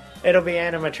it'll be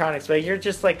animatronics. But you're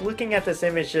just looking at this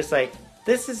image just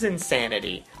this is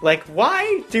insanity.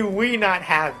 Why do we not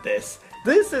have this?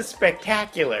 This is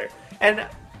spectacular. And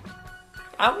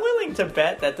I'm willing to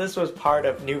bet that this was part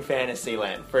of New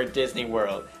Fantasyland for Disney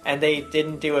World. And they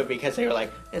didn't do it because they were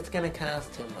like, it's going to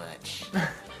cost too much.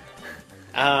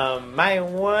 My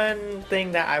one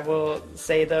thing that I will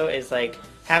say though is like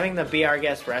having the Be Our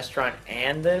Guest restaurant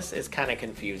and this is kind of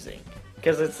confusing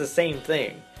because it's the same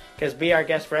thing. Because Be Our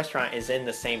Guest restaurant is in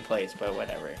the same place, but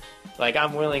whatever. Like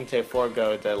I'm willing to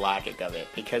forego the logic of it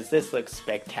because this looks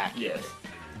spectacular.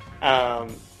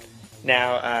 Yes.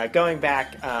 Now going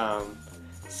back,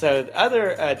 so the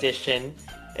other addition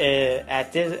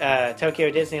at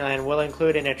Tokyo Disneyland will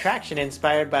include an attraction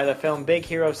inspired by the film Big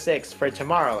Hero 6 for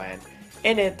Tomorrowland.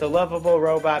 In it, the lovable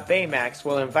robot Baymax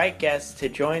will invite guests to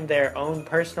join their own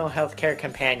personal healthcare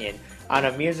companion on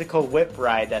a musical whip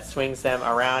ride that swings them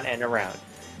around and around.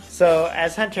 So,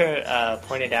 as Hunter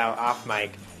pointed out off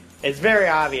mic, it's very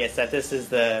obvious that this is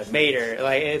the Mater,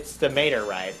 like it's the Mater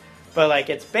ride. But like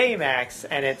it's Baymax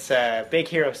and it's Big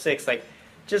Hero 6, like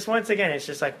just once again, it's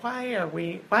just like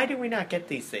why do we not get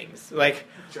these things? Like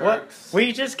what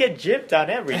we just get gypped on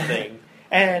everything.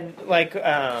 And like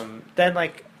then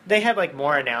like they have like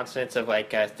more announcements of like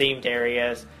themed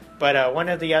areas, but one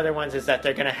of the other ones is that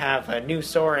they're gonna have a new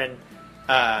Soarin',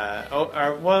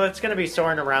 it's gonna be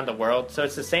Soarin' around the world, so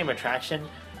it's the same attraction,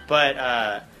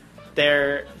 but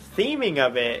their theming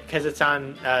of it, because it's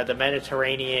on the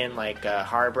Mediterranean like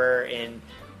harbor in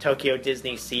Tokyo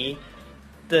Disney Sea.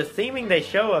 The theming they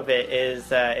show of it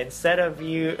is instead of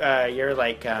your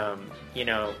like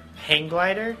hang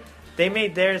glider, they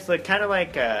made theirs look kind of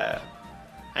like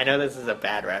I know this is a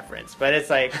bad reference, but it's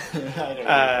like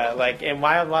like in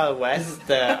Wild Wild West,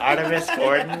 the Artemis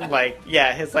Gordon, like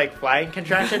his like flying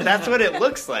contraption. That's what it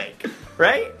looks like,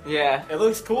 right? Yeah. It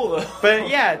looks cool though. But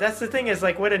yeah, that's the thing is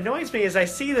like what annoys me is I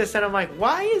see this and I'm like,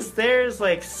 why is theirs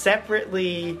like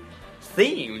separately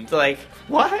themed? Like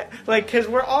what? Like because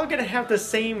we're all gonna have the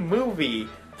same movie,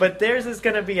 but theirs is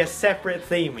gonna be a separate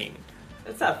theming.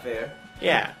 That's not fair.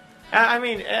 Yeah. I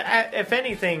mean, if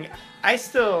anything, I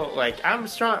still like. I'm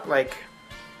strong. Like,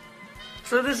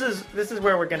 so this is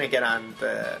where we're gonna get on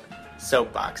the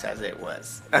soapbox, as it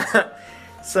was.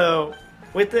 So,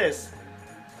 with this,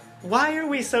 why are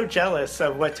we so jealous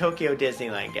of what Tokyo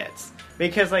Disneyland gets?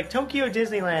 Because like Tokyo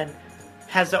Disneyland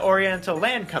has the Oriental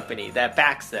Land Company that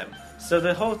backs them. So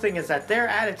the whole thing is that their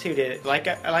attitude is like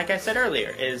I said earlier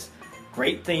is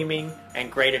great theming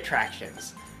and great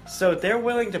attractions. So they're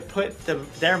willing to put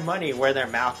their money where their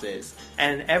mouth is.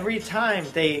 And every time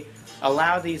they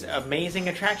allow these amazing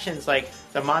attractions like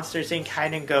the Monsters Inc.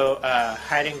 Hide and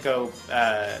Go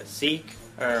Seek,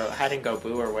 or Hide and Go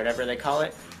Boo, or whatever they call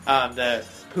it, the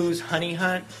Pooh's Honey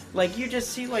Hunt, like you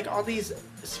just see like all these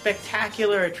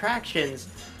spectacular attractions,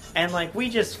 and like we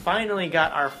just finally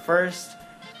got our first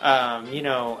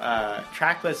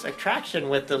trackless attraction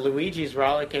with the Luigi's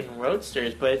Rollickin'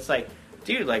 Roadsters, but it's like,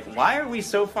 dude, like, why are we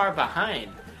so far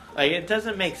behind? Like, it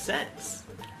doesn't make sense.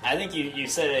 I think you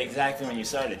said it exactly when you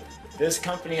started. This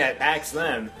company that backs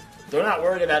them, they're not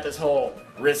worried about this whole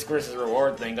risk versus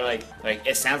reward thing. They're like,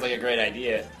 it sounds like a great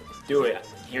idea. Do it.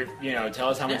 Here, tell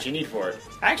us how much you need for it.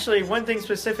 Actually, one thing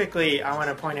specifically I want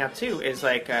to point out too is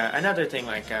like another thing.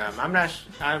 Like, I'm not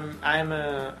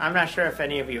sure if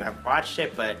any of you have watched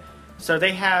it, but so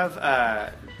they have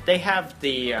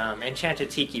the Enchanted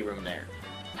Tiki Room there.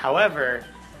 However,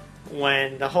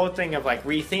 when the whole thing of like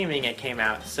retheming it came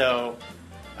out, so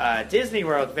Disney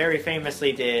World very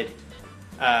famously did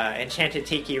Enchanted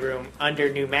Tiki Room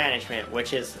under new management,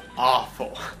 which is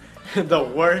awful. The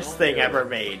worst thing ever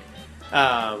made.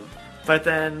 But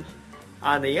then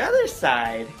on the other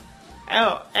side,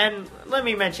 and let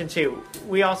me mention too,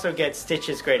 we also get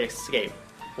Stitch's Great Escape,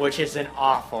 which is an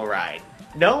awful ride.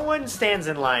 No one stands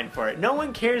in line for it. No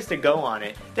one cares to go on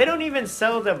it. They don't even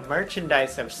sell the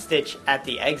merchandise of Stitch at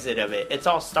the exit of it. It's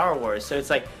all Star Wars, so it's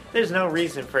like, there's no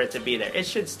reason for it to be there. It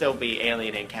should still be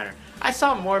Alien Encounter. I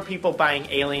saw more people buying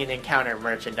Alien Encounter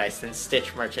merchandise than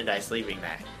Stitch merchandise leaving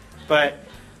that. But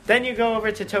then you go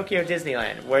over to Tokyo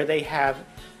Disneyland, where they have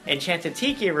Enchanted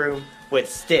Tiki Room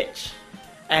with Stitch.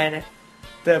 And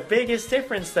the biggest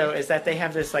difference, though, is that they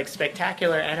have this like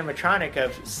spectacular animatronic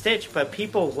of Stitch, but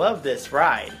people love this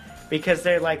ride because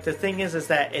they're like, the thing is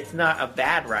that it's not a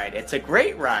bad ride; it's a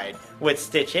great ride with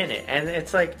Stitch in it, and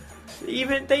it's like,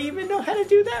 they even know how to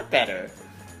do that better.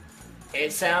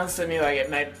 It sounds to me like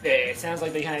it sounds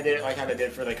like they kind of did it like how they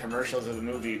did for the commercials of the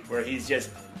movie, where he's just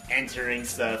entering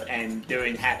stuff and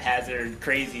doing haphazard,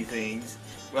 crazy things,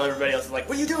 while everybody else is like,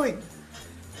 "What are you doing?"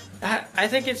 I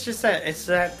think it's just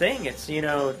that thing. It's,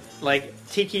 like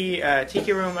Tiki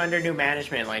Room under new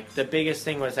management. Like the biggest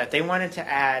thing was that they wanted to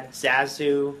add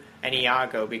Zazu and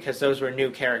Iago because those were new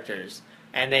characters,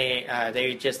 and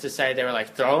they just decided they were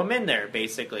like, throw them in there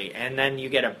basically, and then you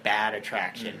get a bad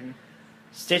attraction. Mm-hmm.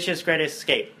 Stitch's Great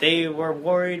Escape. They were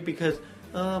worried because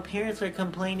oh, parents are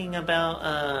complaining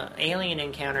about alien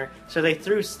encounter, so they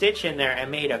threw Stitch in there and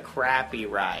made a crappy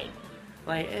ride.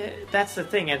 Like, that's the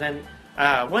thing. And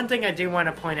then one thing I do want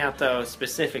to point out, though,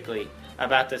 specifically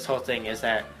about this whole thing is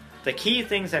that the key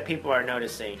things that people are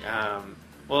noticing,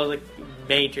 the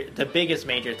biggest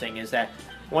major thing is that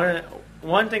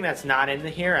one thing that's not in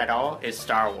here at all is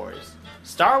Star Wars.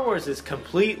 Star Wars is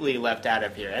completely left out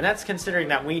of here, and that's considering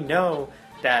that we know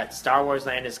that Star Wars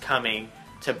Land is coming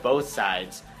to both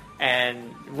sides,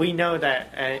 and we know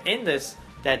that in this,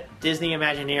 that Disney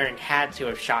Imagineering had to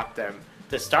have shopped them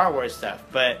the Star Wars stuff,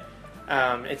 but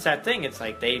it's that thing, it's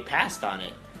like they passed on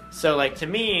it. So, like, to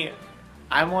me,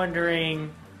 I'm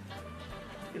wondering,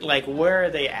 like, where are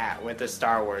they at with the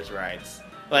Star Wars rides?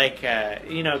 Like,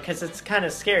 because it's kind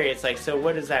of scary. It's like, so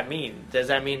what does that mean? Does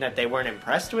that mean that they weren't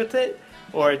impressed with it?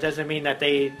 Or does it mean that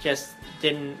they just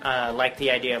didn't like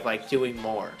the idea of, like, doing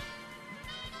more?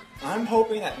 I'm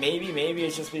hoping that maybe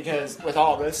it's just because with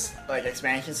all this, like,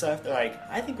 expansion stuff, they're like,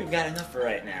 I think we've got enough for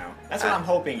right now. That's what I'm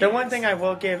hoping. The one thing I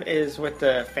will give is with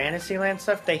the Fantasyland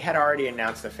stuff, they had already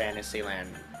announced the Fantasyland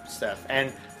stuff. And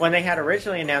when they had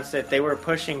originally announced it, they were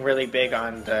pushing really big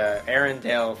on the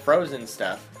Arendelle Frozen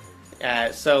stuff.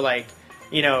 So, like,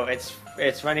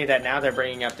 it's funny that now they're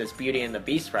bringing up this Beauty and the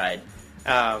Beast ride.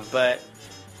 But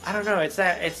I don't know. It's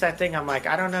that thing. I'm like,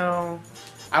 I don't know.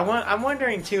 I'm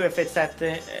wondering too if it's that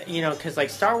thing, because like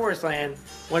Star Wars Land,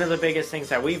 one of the biggest things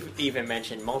that we've even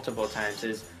mentioned multiple times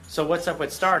is, so what's up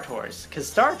with Star Tours? Because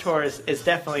Star Tours is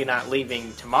definitely not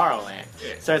leaving Tomorrowland.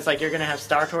 Yeah. So it's like you're gonna have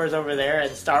Star Tours over there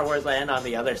and Star Wars Land on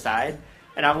the other side.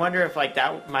 And I wonder if like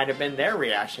that might have been their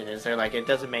reaction. Is they're like, it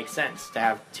doesn't make sense to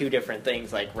have two different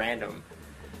things like random.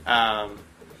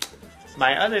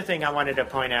 My other thing I wanted to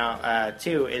point out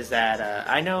too is that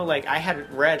I know, like, I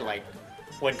had read, like,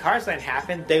 when Cars Land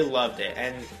happened, they loved it,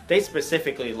 and they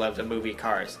specifically loved the movie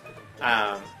Cars.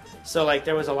 So like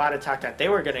there was a lot of talk that they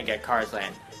were going to get Cars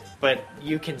Land, but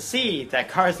you can see that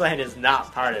Cars Land is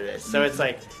not part of this. So it's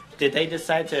like, did they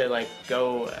decide to like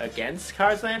go against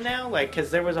Cars Land now? Like,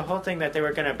 because there was a whole thing that they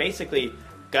were going to basically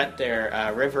gut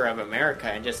their River of America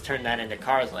and just turn that into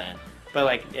Cars Land. But,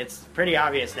 like, it's pretty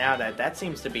obvious now that that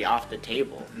seems to be off the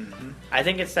table. Mm-hmm. I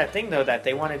think it's that thing, though, that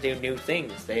they want to do new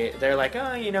things. They're like,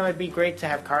 oh, it'd be great to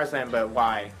have Cars Land, but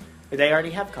why? They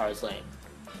already have Cars Land.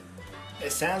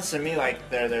 It sounds to me like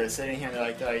they're sitting here and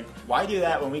they're like, why do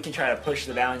that when we can try to push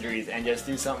the boundaries and just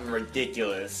do something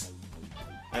ridiculous?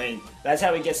 I mean, that's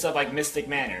how we get stuff like Mystic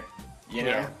Manor,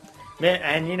 Yeah.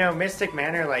 And, Mystic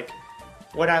Manor, like,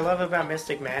 what I love about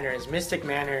Mystic Manor is Mystic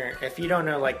Manor, if you don't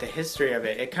know, like, the history of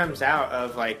it, it comes out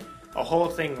of, like, a whole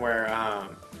thing where,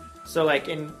 so, like,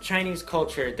 in Chinese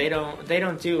culture, they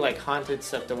don't do, like, haunted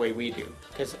stuff the way we do.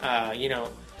 Because,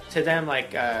 to them,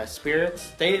 like,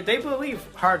 spirits, they believe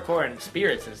hardcore in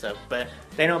spirits and stuff, but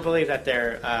they don't believe that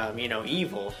they're,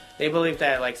 evil. They believe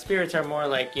that, like, spirits are more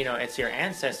like, it's your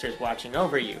ancestors watching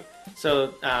over you.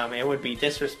 So, it would be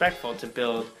disrespectful to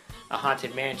build a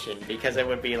haunted mansion, because it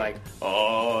would be like,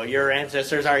 oh, your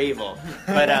ancestors are evil.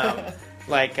 But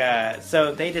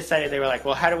so they decided, they were like,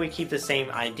 well, how do we keep the same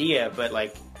idea but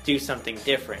like do something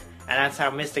different? And that's how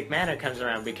Mystic Manor comes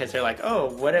around, because they're like,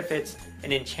 oh, what if it's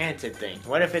an enchanted thing?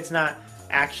 What if it's not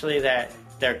actually that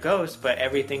they're ghosts, but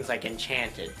everything's like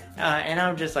enchanted? And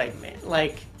I'm just like, man,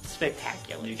 like,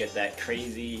 spectacular. You get that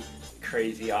crazy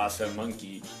awesome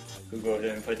monkey who goes in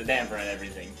and puts the damper on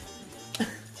everything.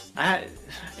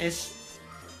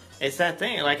 It's that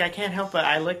thing. Like, I can't help but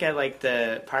I look at like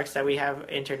the parks that we have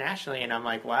internationally, and I'm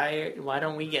like, why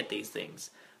don't we get these things?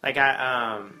 Like,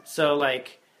 so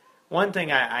like one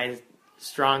thing I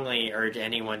strongly urge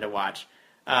anyone to watch.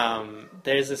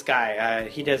 There's this guy.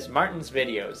 He does Martin's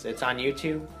videos. It's on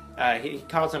YouTube. He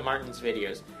calls them Martin's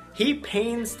videos. He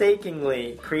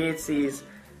painstakingly creates these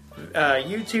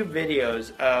YouTube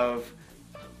videos of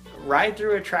ride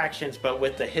through attractions, but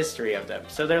with the history of them.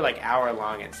 So they're like hour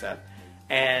long and stuff.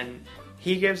 And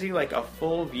he gives you like a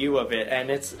full view of it,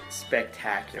 and it's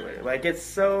spectacular. Like, it's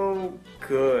so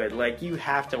good. Like, you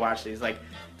have to watch these. Like,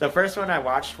 the first one I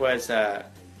watched was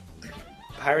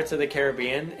Pirates of the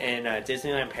Caribbean in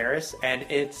Disneyland Paris, and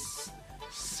it's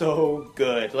so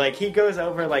good. Like, he goes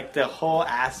over like the whole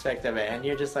aspect of it, and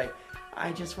you're just like,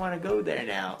 I just want to go there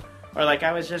now. Or like,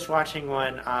 I was just watching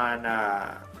one on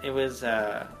it was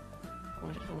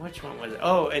which one was it?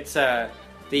 Oh, it's the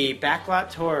backlot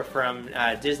tour from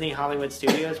Disney Hollywood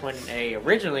Studios when they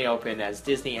originally opened as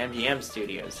Disney MGM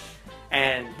Studios.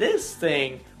 And this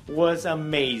thing was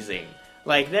amazing.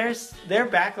 Like, their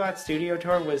backlot studio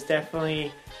tour was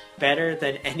definitely better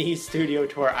than any studio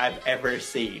tour I've ever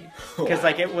seen. Because,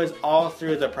 like, it was all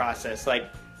through the process. Like,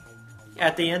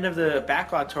 at the end of the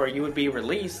backlot tour, you would be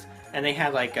released, and they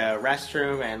had like a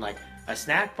restroom and like a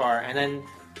snack bar, and then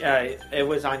it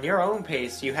was on your own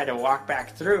pace. You had to walk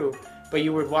back through, but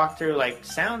you would walk through like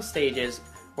sound stages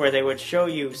where they would show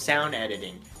you sound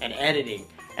editing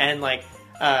and like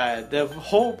the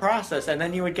whole process, and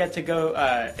then you would get to go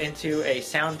into a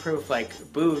soundproof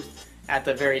like booth at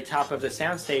the very top of the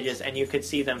sound stages, and you could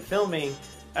see them filming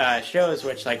shows,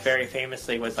 which like very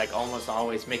famously was like almost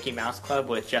always Mickey Mouse Club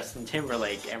with Justin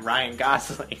Timberlake and Ryan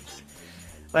Gosling.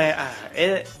 Like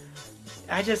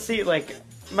I just see like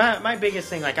my biggest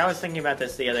thing, like I was thinking about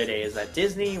this the other day, is that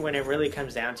Disney, when it really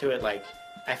comes down to it, like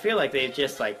I feel like they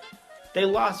just like they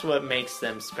lost what makes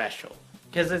them special,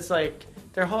 because it's like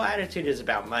their whole attitude is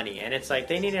about money, and it's like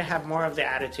they need to have more of the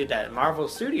attitude that Marvel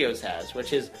Studios has,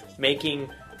 which is making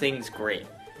things great.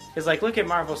 Because like look at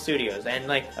Marvel Studios, and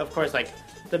like of course like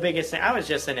the biggest thing, I was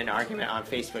just in an argument on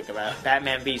Facebook about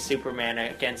Batman v Superman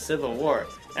against Civil War,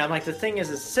 and I'm like, the thing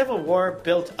is Civil War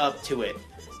built up to it,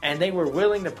 and they were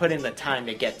willing to put in the time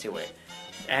to get to it.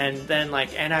 And then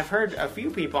like, and I've heard a few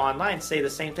people online say the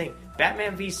same thing,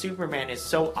 Batman v Superman is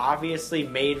so obviously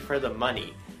made for the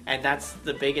money, and that's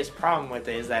the biggest problem with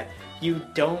it, is that you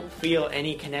don't feel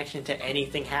any connection to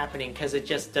anything happening because it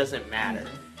just doesn't matter.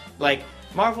 Like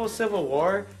Marvel Civil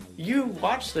War, you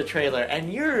watch the trailer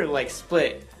and you're like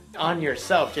split on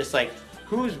yourself, just like,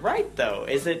 who's right though?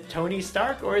 Is it Tony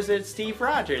Stark or is it Steve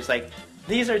Rogers? Like,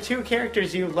 these are two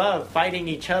characters you love fighting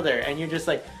each other, and you're just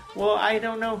like, well, I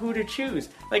don't know who to choose.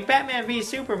 Like Batman v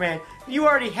Superman, you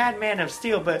already had Man of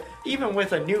Steel, but even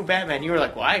with a new Batman, you were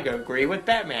like, well, I agree with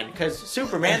Batman because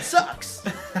Superman sucks.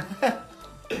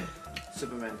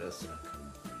 Superman does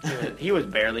suck. He was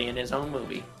barely in his own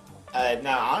movie.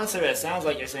 No, honestly, what it sounds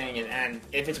like you're saying, and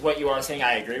if it's what you are saying,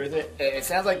 I agree with it. It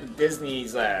sounds like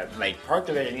Disney's like park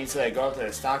division needs to like, go up to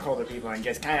the stockholder people and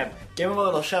just kind of give them a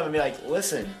little shove and be like,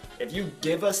 listen, if you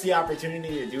give us the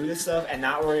opportunity to do this stuff and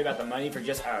not worry about the money for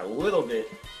just a little bit,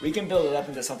 we can build it up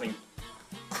into something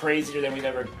crazier than we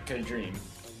ever could have dreamed.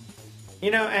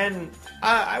 You know, and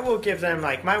I will give them,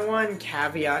 like, my one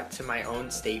caveat to my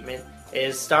own statement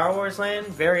is Star Wars Land,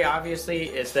 very obviously,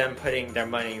 is them putting their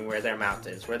money where their mouth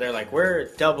is, where they're like,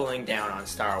 we're doubling down on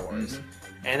Star Wars.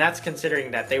 Mm-hmm. And that's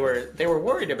considering that they were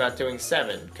worried about doing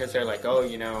 7, because they're like, oh,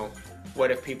 you know, what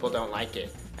if people don't like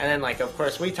it? And then, like, of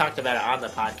course, we talked about it on the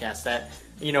podcast that,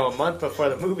 you know, a month before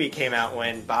the movie came out,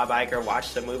 when Bob Iger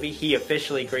watched the movie, he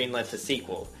officially greenlit the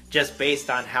sequel, just based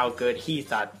on how good he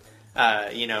thought,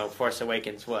 you know, Force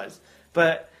Awakens was.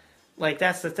 But, like,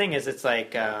 that's the thing, is it's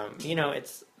like, you know,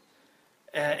 it's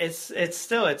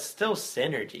still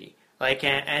synergy. Like,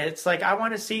 and it's like, I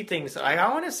want to see things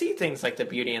like the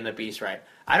Beauty and the Beast ride.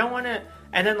 I don't want to,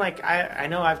 and then like, I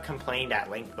know I've complained at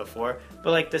length before,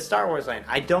 but like the Star Wars Land,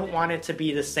 I don't want it to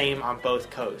be the same on both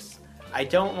coasts. I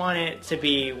don't want it to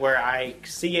be where I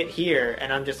see it here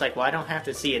and I'm just like, well, I don't have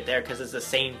to see it there because it's the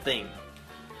same thing.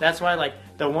 That's why, like,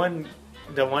 the one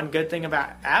good thing about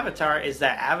Avatar is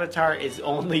that Avatar is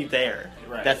only there.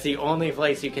 Right. That's the only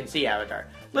place you can see Avatar.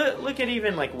 Look at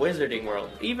even, like, Wizarding World.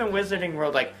 Even Wizarding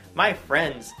World, like, my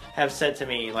friends have said to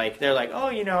me, like, they're like, oh,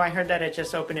 you know, I heard that it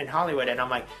just opened in Hollywood. And I'm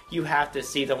like, you have to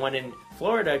see the one in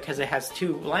Florida because it has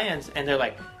 2 lands. And they're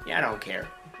like, yeah, I don't care.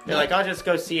 They're like, I'll just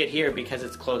go see it here because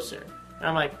it's closer. And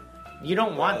I'm like, you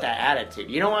don't want that attitude.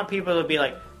 You don't want people to be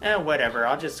like, whatever,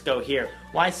 I'll just go here.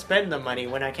 Why spend the money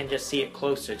when I can just see it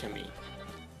closer to me?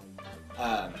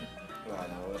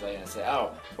 What was I gonna say?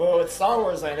 Oh, well, with Star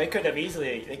Wars Land, they could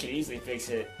easily fix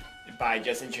it by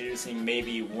just introducing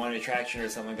maybe one attraction or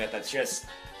something like that that's just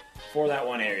for that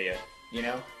one area, you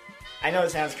know? I know it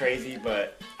sounds crazy,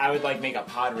 but I would like make a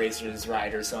pod racers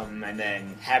ride or something and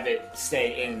then have it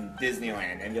stay in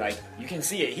Disneyland and be like, you can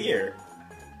see it here,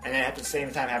 and then at the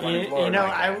same time have one in Florida. You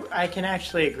know, I can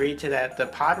actually agree to that. The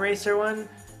pod racer one,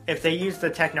 if they use the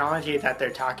technology that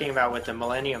they're talking about with the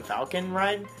Millennium Falcon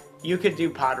ride, you could do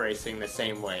pod racing the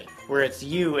same way, where it's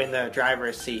you in the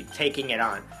driver's seat taking it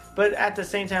on. But at the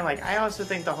same time, like, I also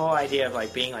think the whole idea of,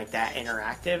 like, being, like, that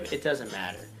interactive, it doesn't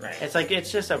matter. Right. It's like,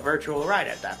 it's just a virtual ride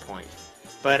at that point.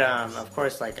 But, of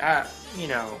course, like, you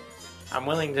know, I'm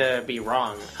willing to be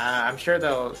wrong. I'm sure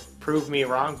they'll prove me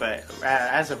wrong, but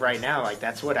as of right now, like,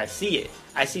 that's what I see it.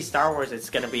 I see Star Wars, it's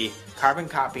going to be carbon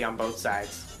copy on both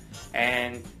sides.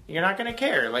 And you're not going to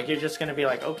care. Like, you're just going to be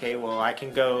like, okay, well, I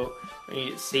can go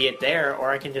see it there,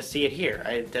 or I can just see it here.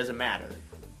 It doesn't matter.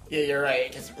 Yeah, you're right.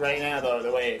 Because right now, though,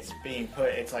 the way it's being put,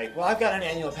 it's like, well, I've got an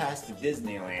annual pass to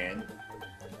Disneyland,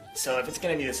 so if it's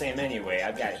going to be the same anyway,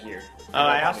 I've got it here.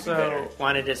 I also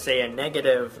wanted to say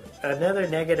another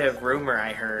negative rumor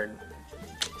I heard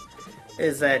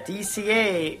is that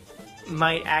DCA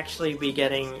might actually be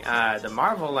getting the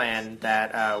Marvel Land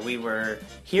that we were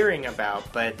hearing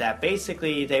about, but that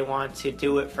basically they want to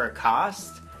do it for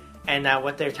cost, and that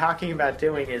what they're talking about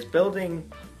doing is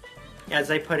building, as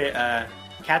they put it,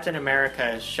 Captain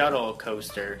America shuttle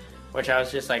coaster, which I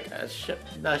was just like,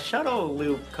 a shuttle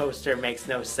loop coaster makes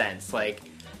no sense. Like,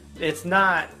 it's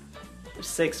not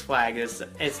Six Flags,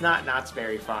 it's not Knott's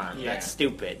Berry Farm. Yeah. That's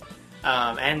stupid.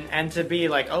 And to be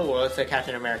like, oh, well, it's a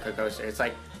Captain America coaster. It's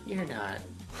like, you're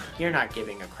not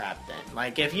giving a crap then.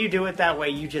 Like, if you do it that way,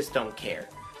 you just don't care.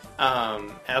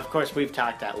 Of course, we've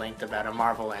talked at length about a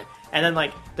Marvel Land. And then,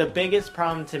 like, the biggest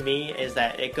problem to me is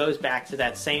that it goes back to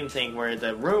that same thing where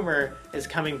the rumor is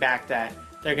coming back that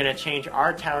they're going to change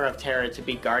our Tower of Terror to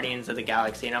be Guardians of the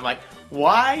Galaxy. And I'm like,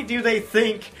 why do they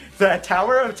think that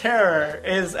Tower of Terror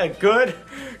is a good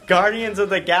Guardians of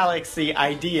the Galaxy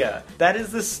idea? That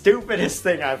is the stupidest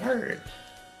thing I've heard.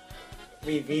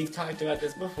 We've talked about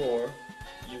this before.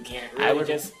 You can't really I would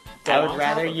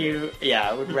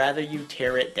rather you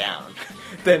tear it down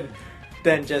than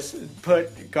just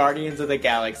put Guardians of the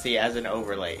Galaxy as an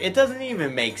overlay. It doesn't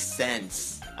even make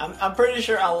sense. I'm pretty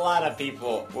sure a lot of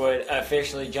people would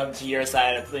officially jump to your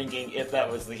side of thinking if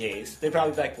that was the case. They'd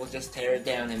probably be like, well, just tear it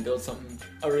down and build something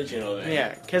original then.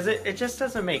 Yeah, because it just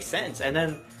doesn't make sense. And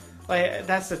then, like,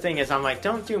 that's the thing is I'm like,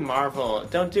 don't do Marvel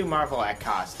at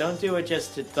cost. Don't do it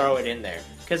just to throw it in there.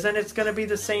 Because then it's going to be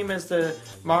the same as the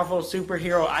Marvel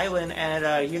Superhero Island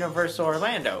at Universal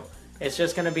Orlando. It's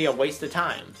just going to be a waste of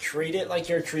time. Treat it like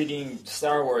you're treating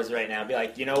Star Wars right now. Be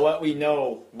like, you know what? We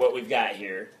know what we've got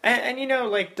here. And you know,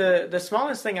 like, the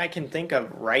smallest thing I can think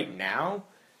of right now,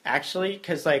 actually,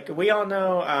 because, like, we all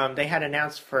know they had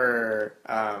announced for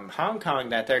Hong Kong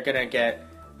that they're going to get,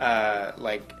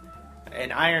 like,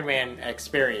 an Iron Man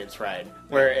experience ride,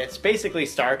 where it's basically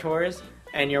Star Tours,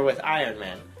 and you're with Iron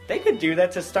Man. They could do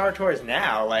that to Star Tours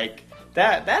now, like...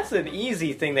 That's an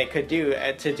easy thing they could do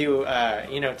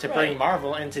to bring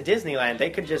Marvel into Disneyland. They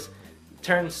could just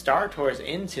turn Star Tours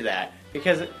into that,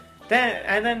 because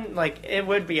then like it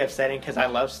would be upsetting because I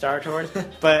love Star Tours,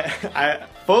 but I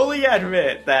fully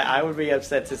admit that I would be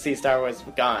upset to see Star Wars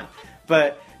gone.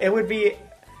 But it would be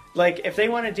like if they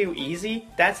want to do easy,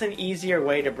 that's an easier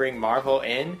way to bring Marvel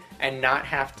in and not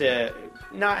have to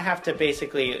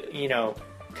basically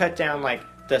cut down like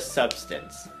the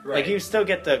substance. Right. Like you still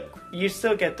get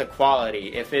the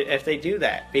quality if they do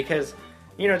that, because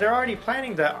they're already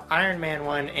planning the Iron Man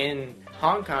one in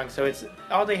Hong Kong, so it's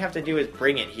all they have to do is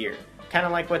bring it here, kind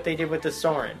of like what they did with the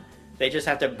Soarin'. They just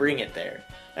have to bring it there,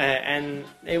 and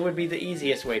it would be the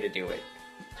easiest way to do it.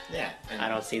 Yeah, I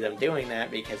don't see them doing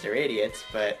that because they're idiots,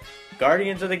 but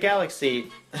Guardians of the Galaxy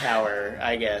Tower,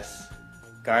 I guess.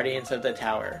 Guardians of the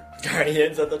Tower.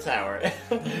 Guardians of the Tower.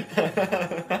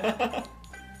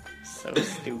 So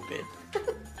stupid.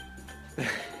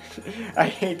 I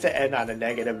hate to end on a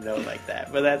negative note like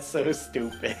that, but that's so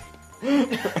stupid.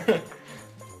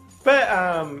 But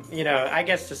I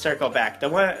guess to circle back,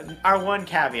 our one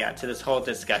caveat to this whole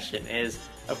discussion is,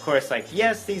 of course, like,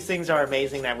 yes, these things are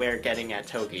amazing that we're getting at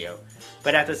Tokyo,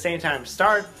 but at the same time,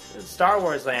 Star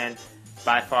Wars Land,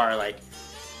 by far, like,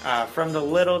 from the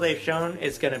little they've shown,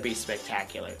 is going to be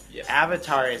spectacular. Yes.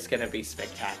 Avatar is going to be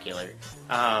spectacular.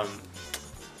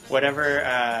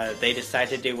 Whatever they decide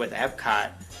to do with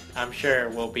Epcot, I'm sure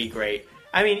will be great.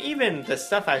 I mean, even the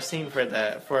stuff I've seen for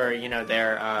their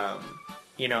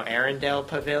Arendelle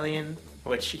Pavilion,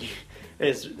 which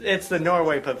it's the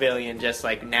Norway Pavilion, just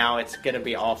like now it's gonna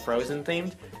be all Frozen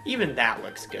themed. Even that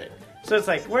looks good. So it's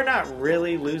like we're not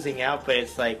really losing out, but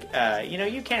it's like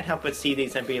you can't help but see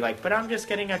these and be like, but I'm just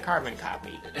getting a carbon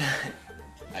copy.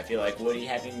 I feel like Woody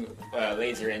having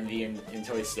laser envy in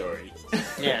Toy Story.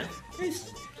 Yeah.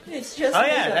 It's just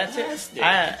that's fantastic. it.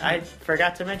 I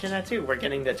forgot to mention that too. We're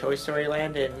getting the Toy Story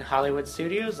Land in Hollywood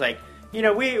Studios. Like,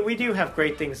 we do have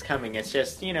great things coming. It's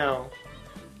just,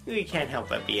 we can't help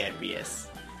but be envious.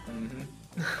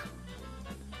 Mm-hmm.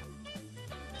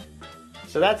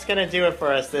 So that's going to do it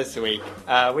for us this week.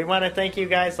 We want to thank you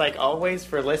guys, like always,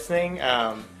 for listening.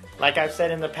 Like I've said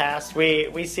in the past,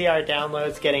 we see our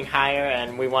downloads getting higher,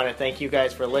 and we want to thank you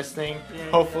guys for listening.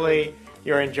 Yeah. Hopefully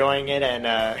you're enjoying it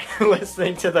and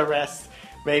listening to the rest.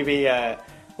 Maybe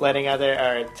telling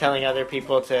other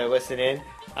people to listen in,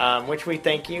 which we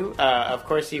thank you. Of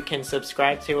course, you can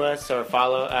subscribe to us or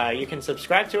follow. You can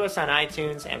subscribe to us on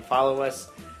iTunes and follow us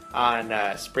on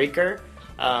Spreaker.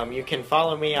 You can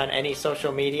follow me on any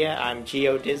social media. I'm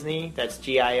Gio Disney. That's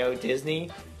GIO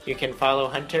Disney. You can follow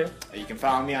Hunter. You can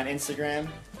follow me on Instagram,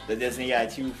 the Disney Guy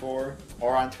 24,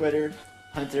 or on Twitter,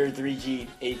 Hunter3G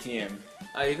ATM.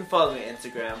 You can follow me on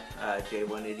Instagram,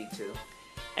 J182.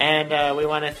 And we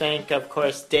want to thank, of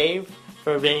course, Dave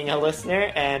for being a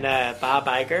listener, and Bob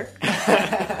Iger.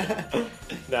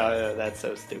 No, that's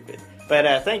so stupid.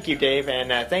 But thank you, Dave,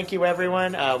 and thank you,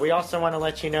 everyone. We also want to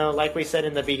let you know, like we said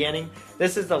in the beginning,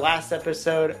 this is the last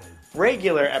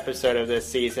regular episode of this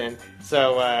season.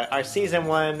 So our Season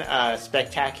 1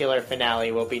 spectacular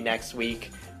finale will be next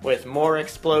week with more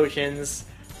explosions,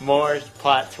 more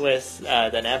plot twists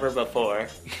than ever before.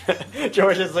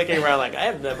 George is looking around like,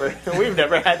 we've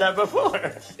never had that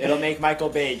before. It'll make Michael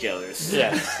Bay jealous.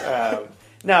 Yes.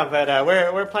 No, but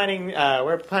we're planning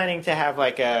to have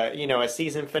like a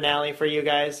season finale for you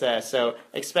guys. So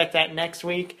expect that next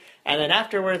week, and then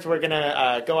afterwards we're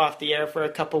gonna go off the air for a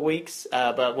couple weeks.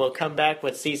 But we'll come back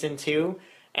with Season 2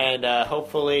 and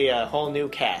hopefully a whole new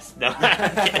cast. No,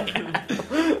 I'm kidding.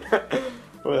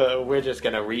 We're just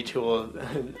gonna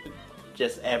retool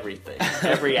just everything,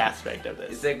 every aspect of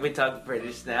this. It's like we talk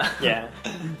British now. Yeah.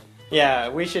 Yeah,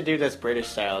 we should do this British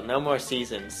style. No more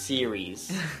seasons,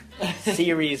 series.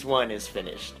 Series 1 is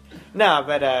finished. No,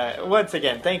 but once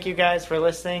again, thank you guys for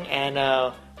listening, and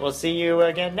we'll see you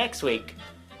again next week.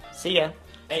 See ya.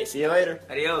 Hey, see you later.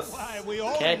 Adios. Why, we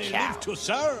only Catch out. live to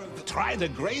serve. Try the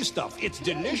gray stuff. It's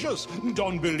delicious.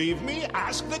 Don't believe me?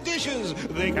 Ask the dishes.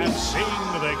 They can sing,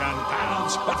 they can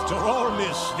dance. After all,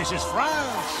 miss, this is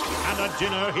France. And a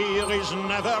dinner here is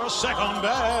never second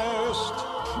best.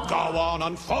 Go on,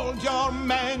 unfold your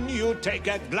menu. Take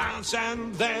a glance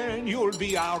and then you'll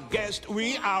be our guest.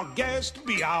 We our guest,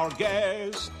 be our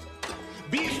guest.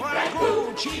 Beef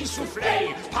ragout, cheese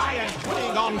soufflé, pie and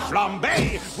pudding on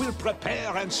flambé. We'll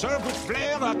prepare and serve with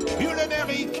flair a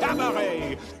culinary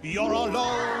cabaret. You're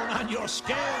alone and you're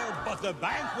scared, but the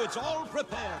banquet's all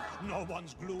prepared. No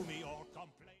one's gloomy or